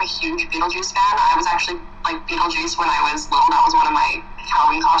 and I'm a huge Beetlejuice fan. I was actually like Beetlejuice when I was little. That was one of my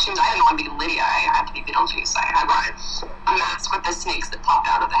Halloween costumes. I didn't want to be Lydia, I had to be Beetlejuice. I had like a mask with the snakes that popped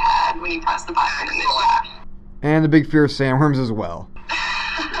out of the head when you press the button, and the big fear of sandworms as well.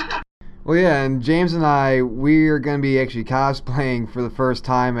 Well, yeah, and James and I, we are going to be actually cosplaying for the first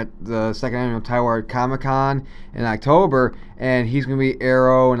time at the second annual Taiwan Comic-Con in October, and he's going to be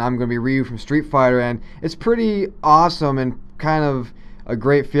Arrow, and I'm going to be Ryu from Street Fighter, and it's pretty awesome and kind of a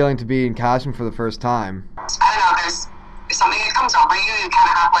great feeling to be in costume for the first time. I don't know, there's something that comes over you, you kind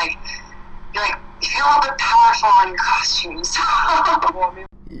of have you feel a little bit powerful in your costumes.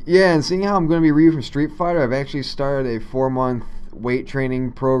 Yeah, and seeing how I'm going to be Ryu from Street Fighter, I've actually started a 4-month weight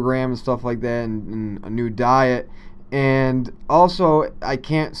training program and stuff like that, and a new diet, and also I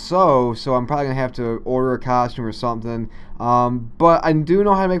can't sew, so I'm probably gonna have to order a costume or something, but I do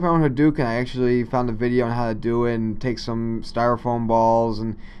know how to make my own Hadouken. I actually found a video on how to do it and take some styrofoam balls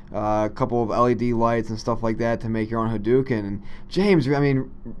and a couple of LED lights and stuff like that to make your own Hadouken. And James, I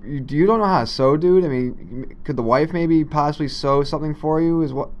mean, you don't know how to sew, dude? I mean, could the wife maybe possibly sew something for you,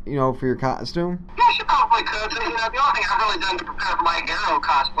 for your costume? Yeah, she probably could. The only thing I've really done to prepare for my Arrow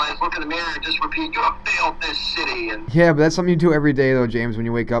cosplay is look in the mirror and just repeat, "You have failed this city." And yeah, but that's something you do every day, though, James, when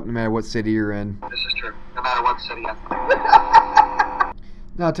you wake up, no matter what city you're in. This is true. No matter what city I'm in.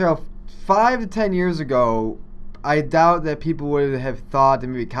 Now, Teryl, 5 to 10 years ago, I doubt that people would have thought that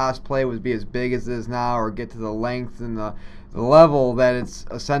maybe cosplay would be as big as it is now, or get to the length and the level that it's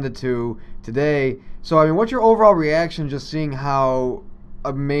ascended to today. So, I mean, what's your overall reaction just seeing how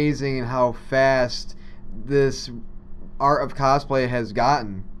amazing and how fast this art of cosplay has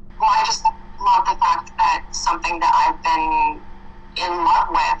gotten? Well, I just love the fact that something that I've been in love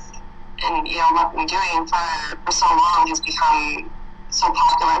with and, loving doing for so long has become so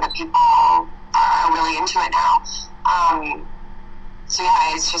popular that people are really into it now. So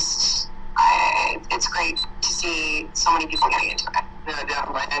yeah, it's just, it's great to see so many people getting into it. Yeah,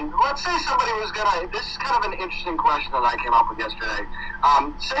 definitely. And let's say somebody was this is kind of an interesting question that I came up with yesterday.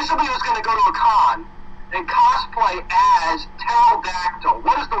 Say somebody was gonna go to a con and cosplay as Teryl Dactyl.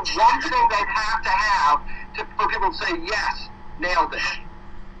 What is the one thing they'd have to have for people to say, yes, nailed it?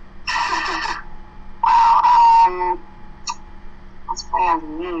 Wow, cosplay as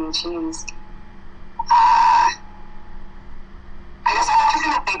me, jeez. I guess I have to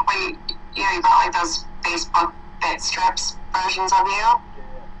kind of think when you got like those Facebook bit strips versions of you.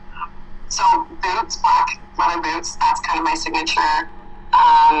 So boots, black leather boots, that's kind of my signature.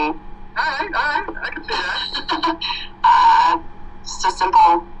 Alright, I can see that. Just a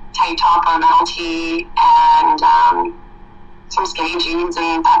simple tight top or metal tee and some skinny jeans,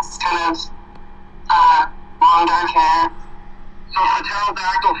 and that's kind of long dark hair. So for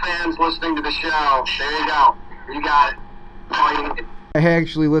Pterodactyl fans listening to the show, there you go. You got it. I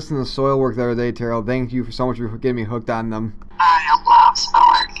actually listened to Soilwork the other day, Teryl. Thank you so much for getting me hooked on them. I love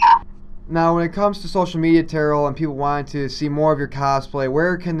Soilwork, yeah. Now, when it comes to social media, Teryl, and people want to see more of your cosplay,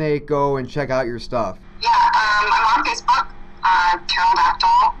 where can they go and check out your stuff? Yeah, I'm on Facebook, Teryl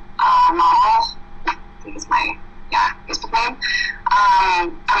Dactyl, model. I think is my Facebook name.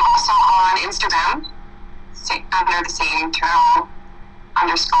 I'm also on Instagram, under the same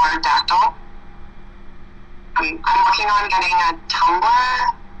Teryl_Dactyl. I'm working on getting a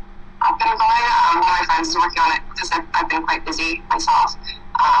Tumblr up and going. One of my friends is working on it because I've been quite busy myself.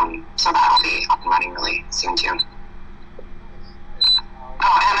 So that'll be up and running really soon too. Oh, and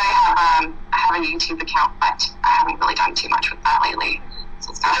I have a YouTube account, but I haven't really done too much with that lately.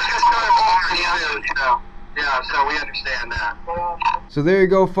 So it's kind of videos. Yeah, so we understand that. So there you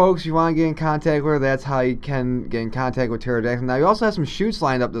go, folks. If you want to get in contact with her, that's how you can get in contact with Teryl Dactyl. Now, you also have some shoots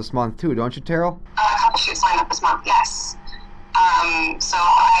lined up this month, too, don't you, Teryl? A couple shoots lined up this month, yes. So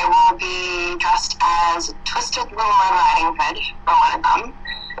I will be dressed as Twisted Little Red Riding Hood for one of them,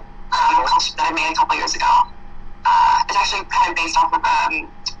 a costume that I made a couple years ago. It's actually kind of based off of a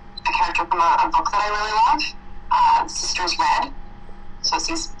character from a book that I really love, Sisters Red. So it's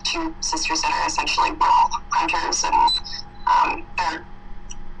these two sisters that are essentially werewolf hunters, and their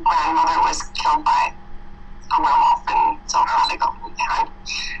grandmother was killed by a werewolf, and so now they go from behind.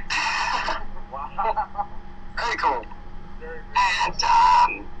 Very cool. And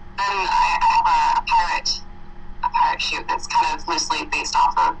then I have a pirate shoot that's kind of loosely based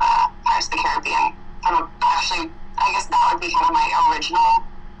off of Pirates of the Caribbean. Actually, I guess that would be kind of my original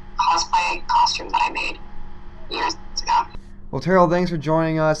cosplay costume that I made years ago. Well, Teryl, thanks for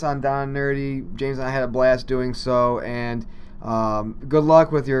joining us on Down and Nerdy. James and I had a blast doing so, and good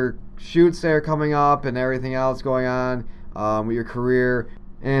luck with your shoots that are coming up and everything else going on with your career,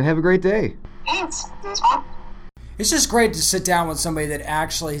 and have a great day. Thanks. It was fun. It's just great to sit down with somebody that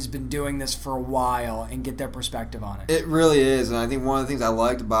actually has been doing this for a while and get their perspective on it. It really is, and I think one of the things I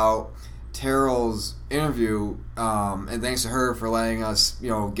liked about Teryl's interview, and thanks to her for letting us,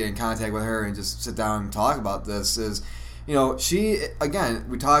 get in contact with her and just sit down and talk about this, is, she, again,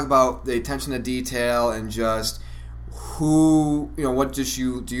 we talk about the attention to detail and just who, what does she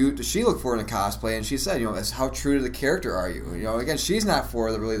look for in a cosplay, and she said, is how true to the character are you? Again, she's not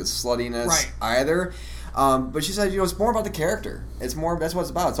for the sluttiness either. But she said, it's more about the character. That's what it's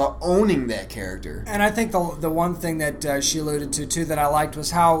about. It's about owning that character. And I think the one thing that she alluded to, too, that I liked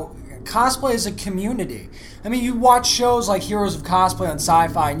was how cosplay is a community. I mean, you watch shows like Heroes of Cosplay on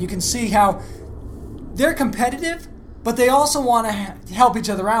Sci-Fi, and you can see how they're competitive, but they also want to help each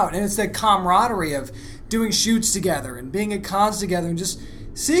other out. And it's that camaraderie of doing shoots together and being at cons together and just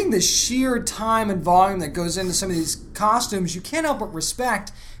seeing the sheer time and volume that goes into some of these costumes. You can't help but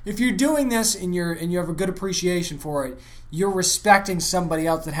respect. If you're doing this and you have a good appreciation for it, you're respecting somebody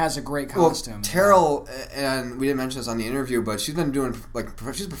else that has a great costume. Well, Teryl, and we didn't mention this on the interview, but she's been doing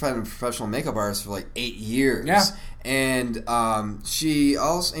she's a professional makeup artist for 8 years. Yeah. And she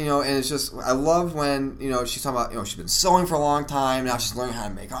also, and it's just, I love when, she's talking about, she's been sewing for a long time, now she's learning how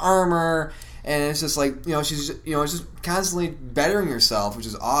to make armor. And it's just she's just constantly bettering herself, which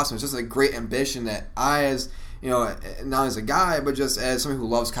is awesome. It's just a great ambition that I, as not as a guy, but just as somebody who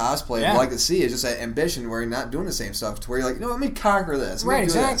loves cosplay, would like to see. It's just that ambition where you're not doing the same stuff, to where you're like, let me conquer this. Right,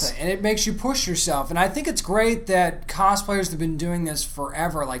 exactly. And it makes you push yourself. And I think it's great that cosplayers that have been doing this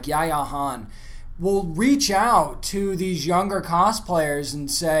forever, like Yaya Han, will reach out to these younger cosplayers and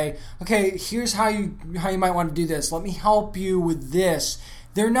say, okay, here's how you might want to do this. Let me help you with this.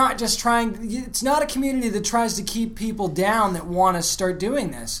 They're not just it's not a community that tries to keep people down that want to start doing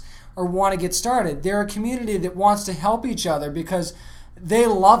this or want to get started. They're a community that wants to help each other because they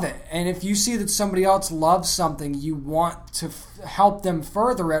love it. And if you see that somebody else loves something, you want to help them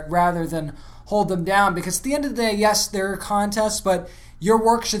further it rather than hold them down. Because at the end of the day, yes, there are contests, but your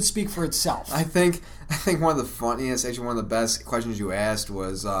work should speak for itself. I think one of the funniest, actually one of the best questions you asked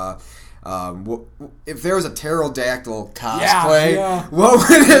was, if there was a Teryl Dactyl cosplay, what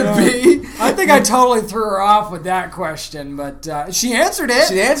would it be? I think I totally threw her off with that question, but she answered it.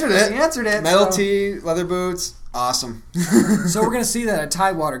 She answered it. Metal tee, leather boots, awesome. So we're going to see that at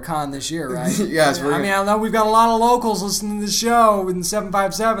Tidewater Con this year, right? Yes. I know we've got a lot of locals listening to the show in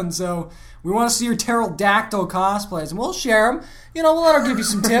 757, so we want to see your Teryl Dactyl cosplays, and we'll share them. We'll let her give you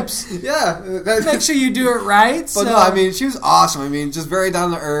some tips. Make sure you do it right. But no, I mean, she was awesome. I mean, just very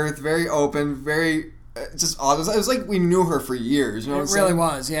down to earth, very open, very just awesome. It was like we knew her for years. You know what I'm saying? It really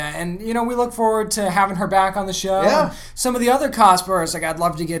was, yeah. And, we look forward to having her back on the show. Yeah. And some of the other cosplayers, I'd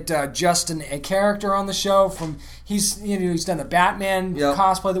love to get Justin, a character, on the show. He's done the Batman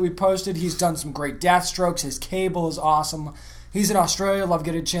cosplay that we posted. He's done some great Deathstrokes. His Cable is awesome. He's in Australia. Love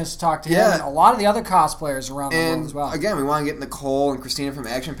getting a chance to talk to him. And a lot of the other cosplayers around the world as well. Again, we want to get Nicole and Christina from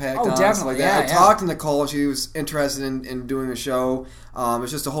Action Packed on. Definitely. I talked to Nicole. She was interested in doing the show.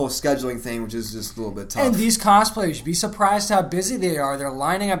 It's just a whole scheduling thing, which is just a little bit tough. And these cosplayers, you'd be surprised how busy they are. They're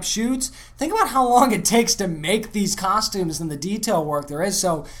lining up shoots. Think about how long it takes to make these costumes and the detail work there is.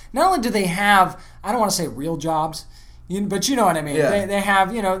 So not only do they have, I don't want to say real jobs, but you know what I mean. Yeah. They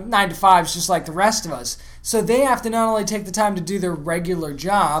have, 9 to 5s just like the rest of us. So they have to not only take the time to do their regular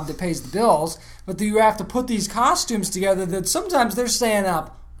job that pays the bills, but you have to put these costumes together that sometimes they're staying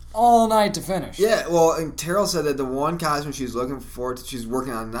up all night to finish. Yeah, well, and Teryl said that the one costume she's looking forward to, she's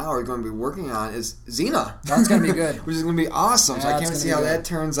working on now, or going to be working on, is Xena. That's going to be good. Which is going to be awesome. Yeah, so I can't see how that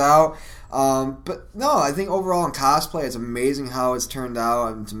turns out. But no, I think overall in cosplay, it's amazing how it's turned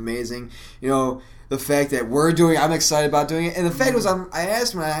out. It's amazing, the fact that I'm excited about doing it. And the fact was, I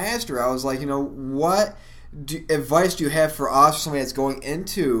asked her, I was like, what advice do you have for us, somebody that's going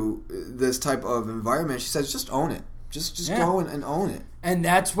into this type of environment? She says, just own it. Just go and own it. And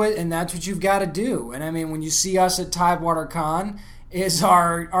that's what you've got to do. And I mean, when you see us at Tidewater Con, is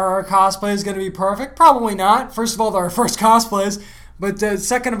our cosplays going to be perfect? Probably not. First of all, they're our first cosplays. But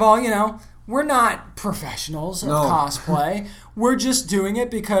second of all, we're not professionals of cosplay. We're just doing it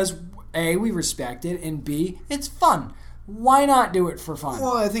because A, we respect it, and B, it's fun. Why not do it for fun?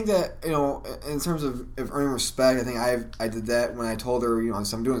 Well, I think that, in terms of earning respect, I think I did that when I told her,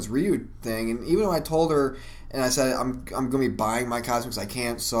 so I'm doing this Ryu thing. And even when I told her, and I said, I'm going to be buying my costumes. I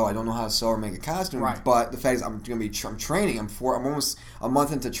can't sew. I don't know how to sew or make a costume. Right. But the fact is, I'm training. I'm almost a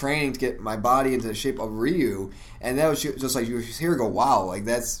month into training to get my body into the shape of Ryu. And that was just like, you hear her go, wow, like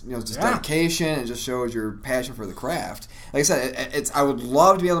that's, just dedication. It just shows your passion for the craft. Like I said, I would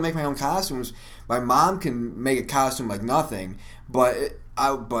love to be able to make my own costumes. My mom can make a costume like nothing, but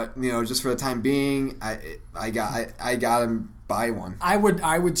just for the time being, I got to buy one. I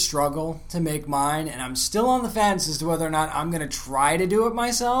would struggle to make mine, and I'm still on the fence as to whether or not I'm going to try to do it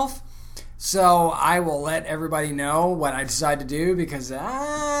myself. So I will let everybody know what I decide to do, because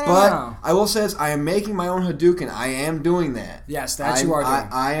I don't know. I will say this, I am making my own Hadouken. I am doing that. Yes, you are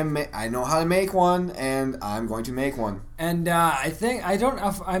doing. I know how to make one, and I'm going to make one. And I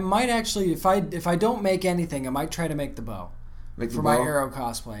might actually, if I don't make anything, I might try to make the bow. My Arrow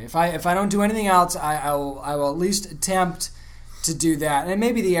cosplay. If I don't do anything else, I will at least attempt to do that, and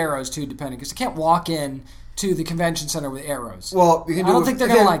maybe the arrows too, depending, because I can't walk in to the convention center with arrows. Well, you can I don't think they're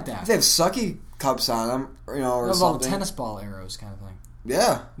going to like that. If they have sucky cups on them, or those something. Little tennis ball arrows kind of thing.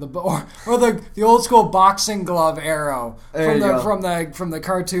 Yeah. Or the old school boxing glove arrow from the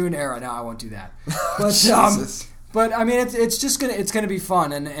cartoon era. No, I won't do that. But but I mean, it's gonna be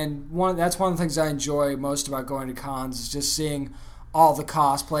fun, and that's one of the things I enjoy most about going to cons is just seeing all the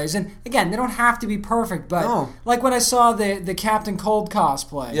cosplays. And again, they don't have to be perfect, but like when I saw the Captain Cold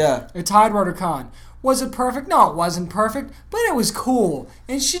cosplay at Tidewater Con, was it perfect? No, it wasn't perfect, but it was cool,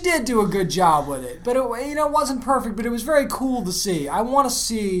 and she did do a good job with it. But it wasn't perfect, but it was very cool to see. I want to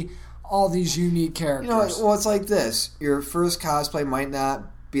see all these unique characters. Well, it's like this: your first cosplay might not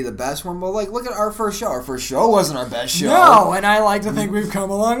be the best one, but look at our first show. Our first show wasn't our best show. No, and I like to think we've come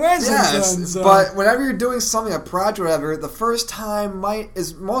a long way since then. So. But whenever you're doing something, a project or whatever, the first time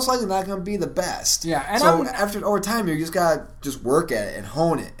is most likely not going to be the best. Yeah, and so over time, you just got to work at it and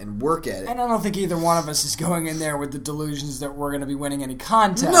hone it and work at it. And I don't think either one of us is going in there with the delusions that we're going to be winning any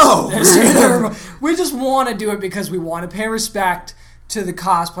contest. No! We just want to do it because we want to pay respect to the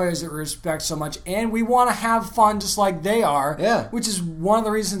cosplayers that we respect so much, and we want to have fun just like they are, which is one of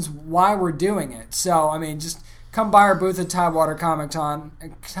the reasons why we're doing it. So, I mean, just come by our booth at Tidewater Comic Con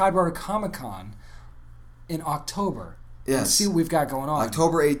in October. Yes. And see what we've got going on.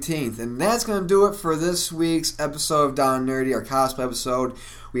 October 18th. And that's going to do it for this week's episode of Down Nerdy, our cosplay episode.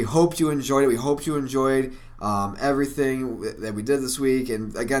 We hope you enjoyed it. We hope you enjoyed everything that we did this week.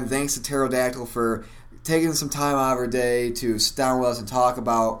 And again, thanks to Teryl Dactyl for taking some time out of her day to sit down with us and talk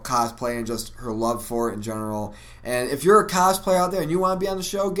about cosplay and just her love for it in general. And if you're a cosplayer out there and you want to be on the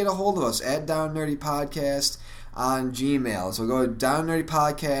show, get a hold of us at Down Nerdy Podcast on Gmail. So go to Down Nerdy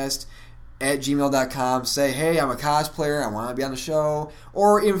Podcast at gmail.com. Say, hey, I'm a cosplayer. I want to be on the show.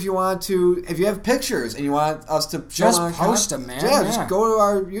 Or even if you have pictures and you want us to just post them, man. Yeah, just go to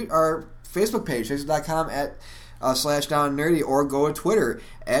our Facebook page, facebook.com /Down Nerdy, or go to Twitter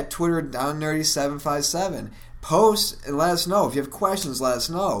at Twitter Down Nerdy 757. Post and let us know. If you have questions, let us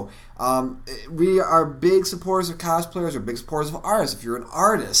know. We are big supporters of cosplayers. We're big supporters of artists. If you're an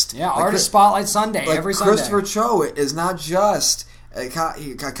artist, Artist Spotlight Sunday every Sunday. Christopher Cho is not just a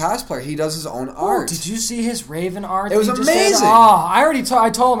cosplayer. He does his own art. Did you see his Raven art? It was amazing.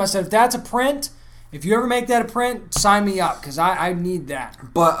 I told him. I said, if that's a print If you ever make that a print, sign me up because I need that.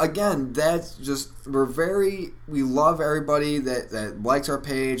 But again, that's just we love everybody that likes our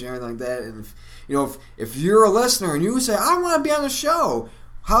page and everything like that. And if you're a listener and you say I want to be on the show,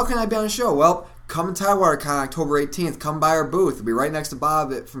 how can I be on the show? Well, come to TidewaterCon October 18th. Come by our booth. We'll be right next to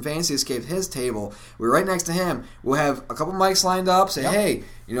Bob from Fantasy Escape, his table. We're right next to him. We'll have a couple mics lined up. Say, hey,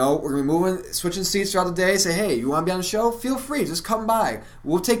 we're going to be switching seats throughout the day. Say, hey, you want to be on the show? Feel free. Just come by.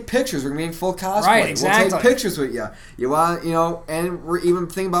 We'll take pictures. We're going to be in full cosplay. Right, exactly. We'll take pictures with you. You want, and we're even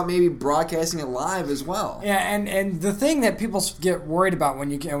thinking about maybe broadcasting it live as well. Yeah, and the thing that people get worried about when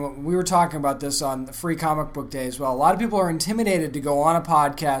we were talking about this on the Free Comic Book Day as well. A lot of people are intimidated to go on a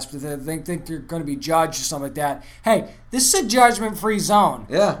podcast because they think they're going to be judged or something like that. Hey, this is a judgment-free zone.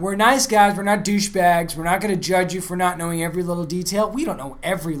 Yeah. We're nice guys. We're not douchebags. We're not going to judge you for not knowing every little detail. We don't know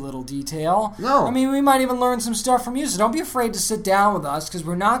every little detail. No. I mean, we might even learn some stuff from you, so don't be afraid to sit down with us because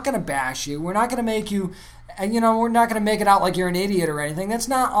we're not going to bash you. We're not going to make you, and we're not going to make it out like you're an idiot or anything. That's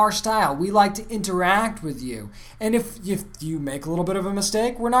not our style. We like to interact with you. And if you make a little bit of a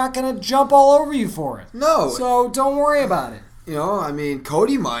mistake, we're not going to jump all over you for it. No. So don't worry about it.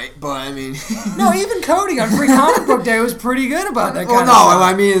 Cody might, but No, even Cody on Free Comic Book Day was pretty good about that kind of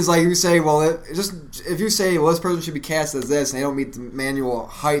stuff. It's like you say, if you say, this person should be cast as this, and they don't meet the manual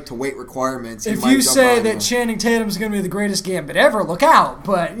height to weight requirements. If you say that Channing Tatum is going to be the greatest Gambit ever, look out.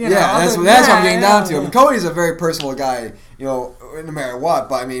 But, that's what I'm getting down to. I mean, Cody's a very personal guy, no matter what,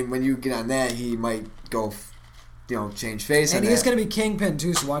 but when you get on that, he might go change face. And he's going to be Kingpin,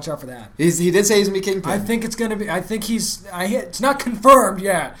 too, so watch out for that. He did say he's going to be Kingpin. I think it's going to be... it's not confirmed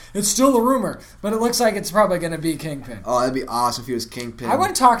yet. It's still a rumor, but it looks like it's probably going to be Kingpin. Oh, that'd be awesome if he was Kingpin. I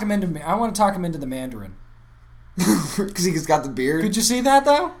want to talk him into the Mandarin. Because he's got the beard? Could you see that,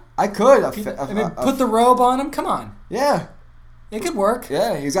 though? I could. Put the robe on him? Come on. Yeah. It could work.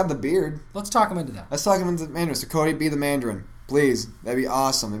 Yeah, he's got the beard. Let's talk him into that. Let's talk him into the Mandarin. So, Cody, be the Mandarin. Please. That'd be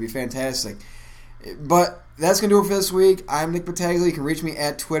awesome. That'd be fantastic. But that's going to do it for this week. I'm Nick Battaglia. You can reach me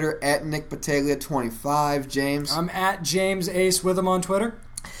at Twitter at NickBattaglia25. James? I'm at James Ace with him on Twitter.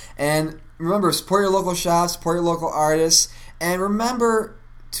 And remember, support your local shops, support your local artists, and remember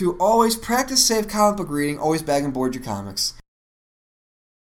to always practice safe comic book reading, always bag and board your comics.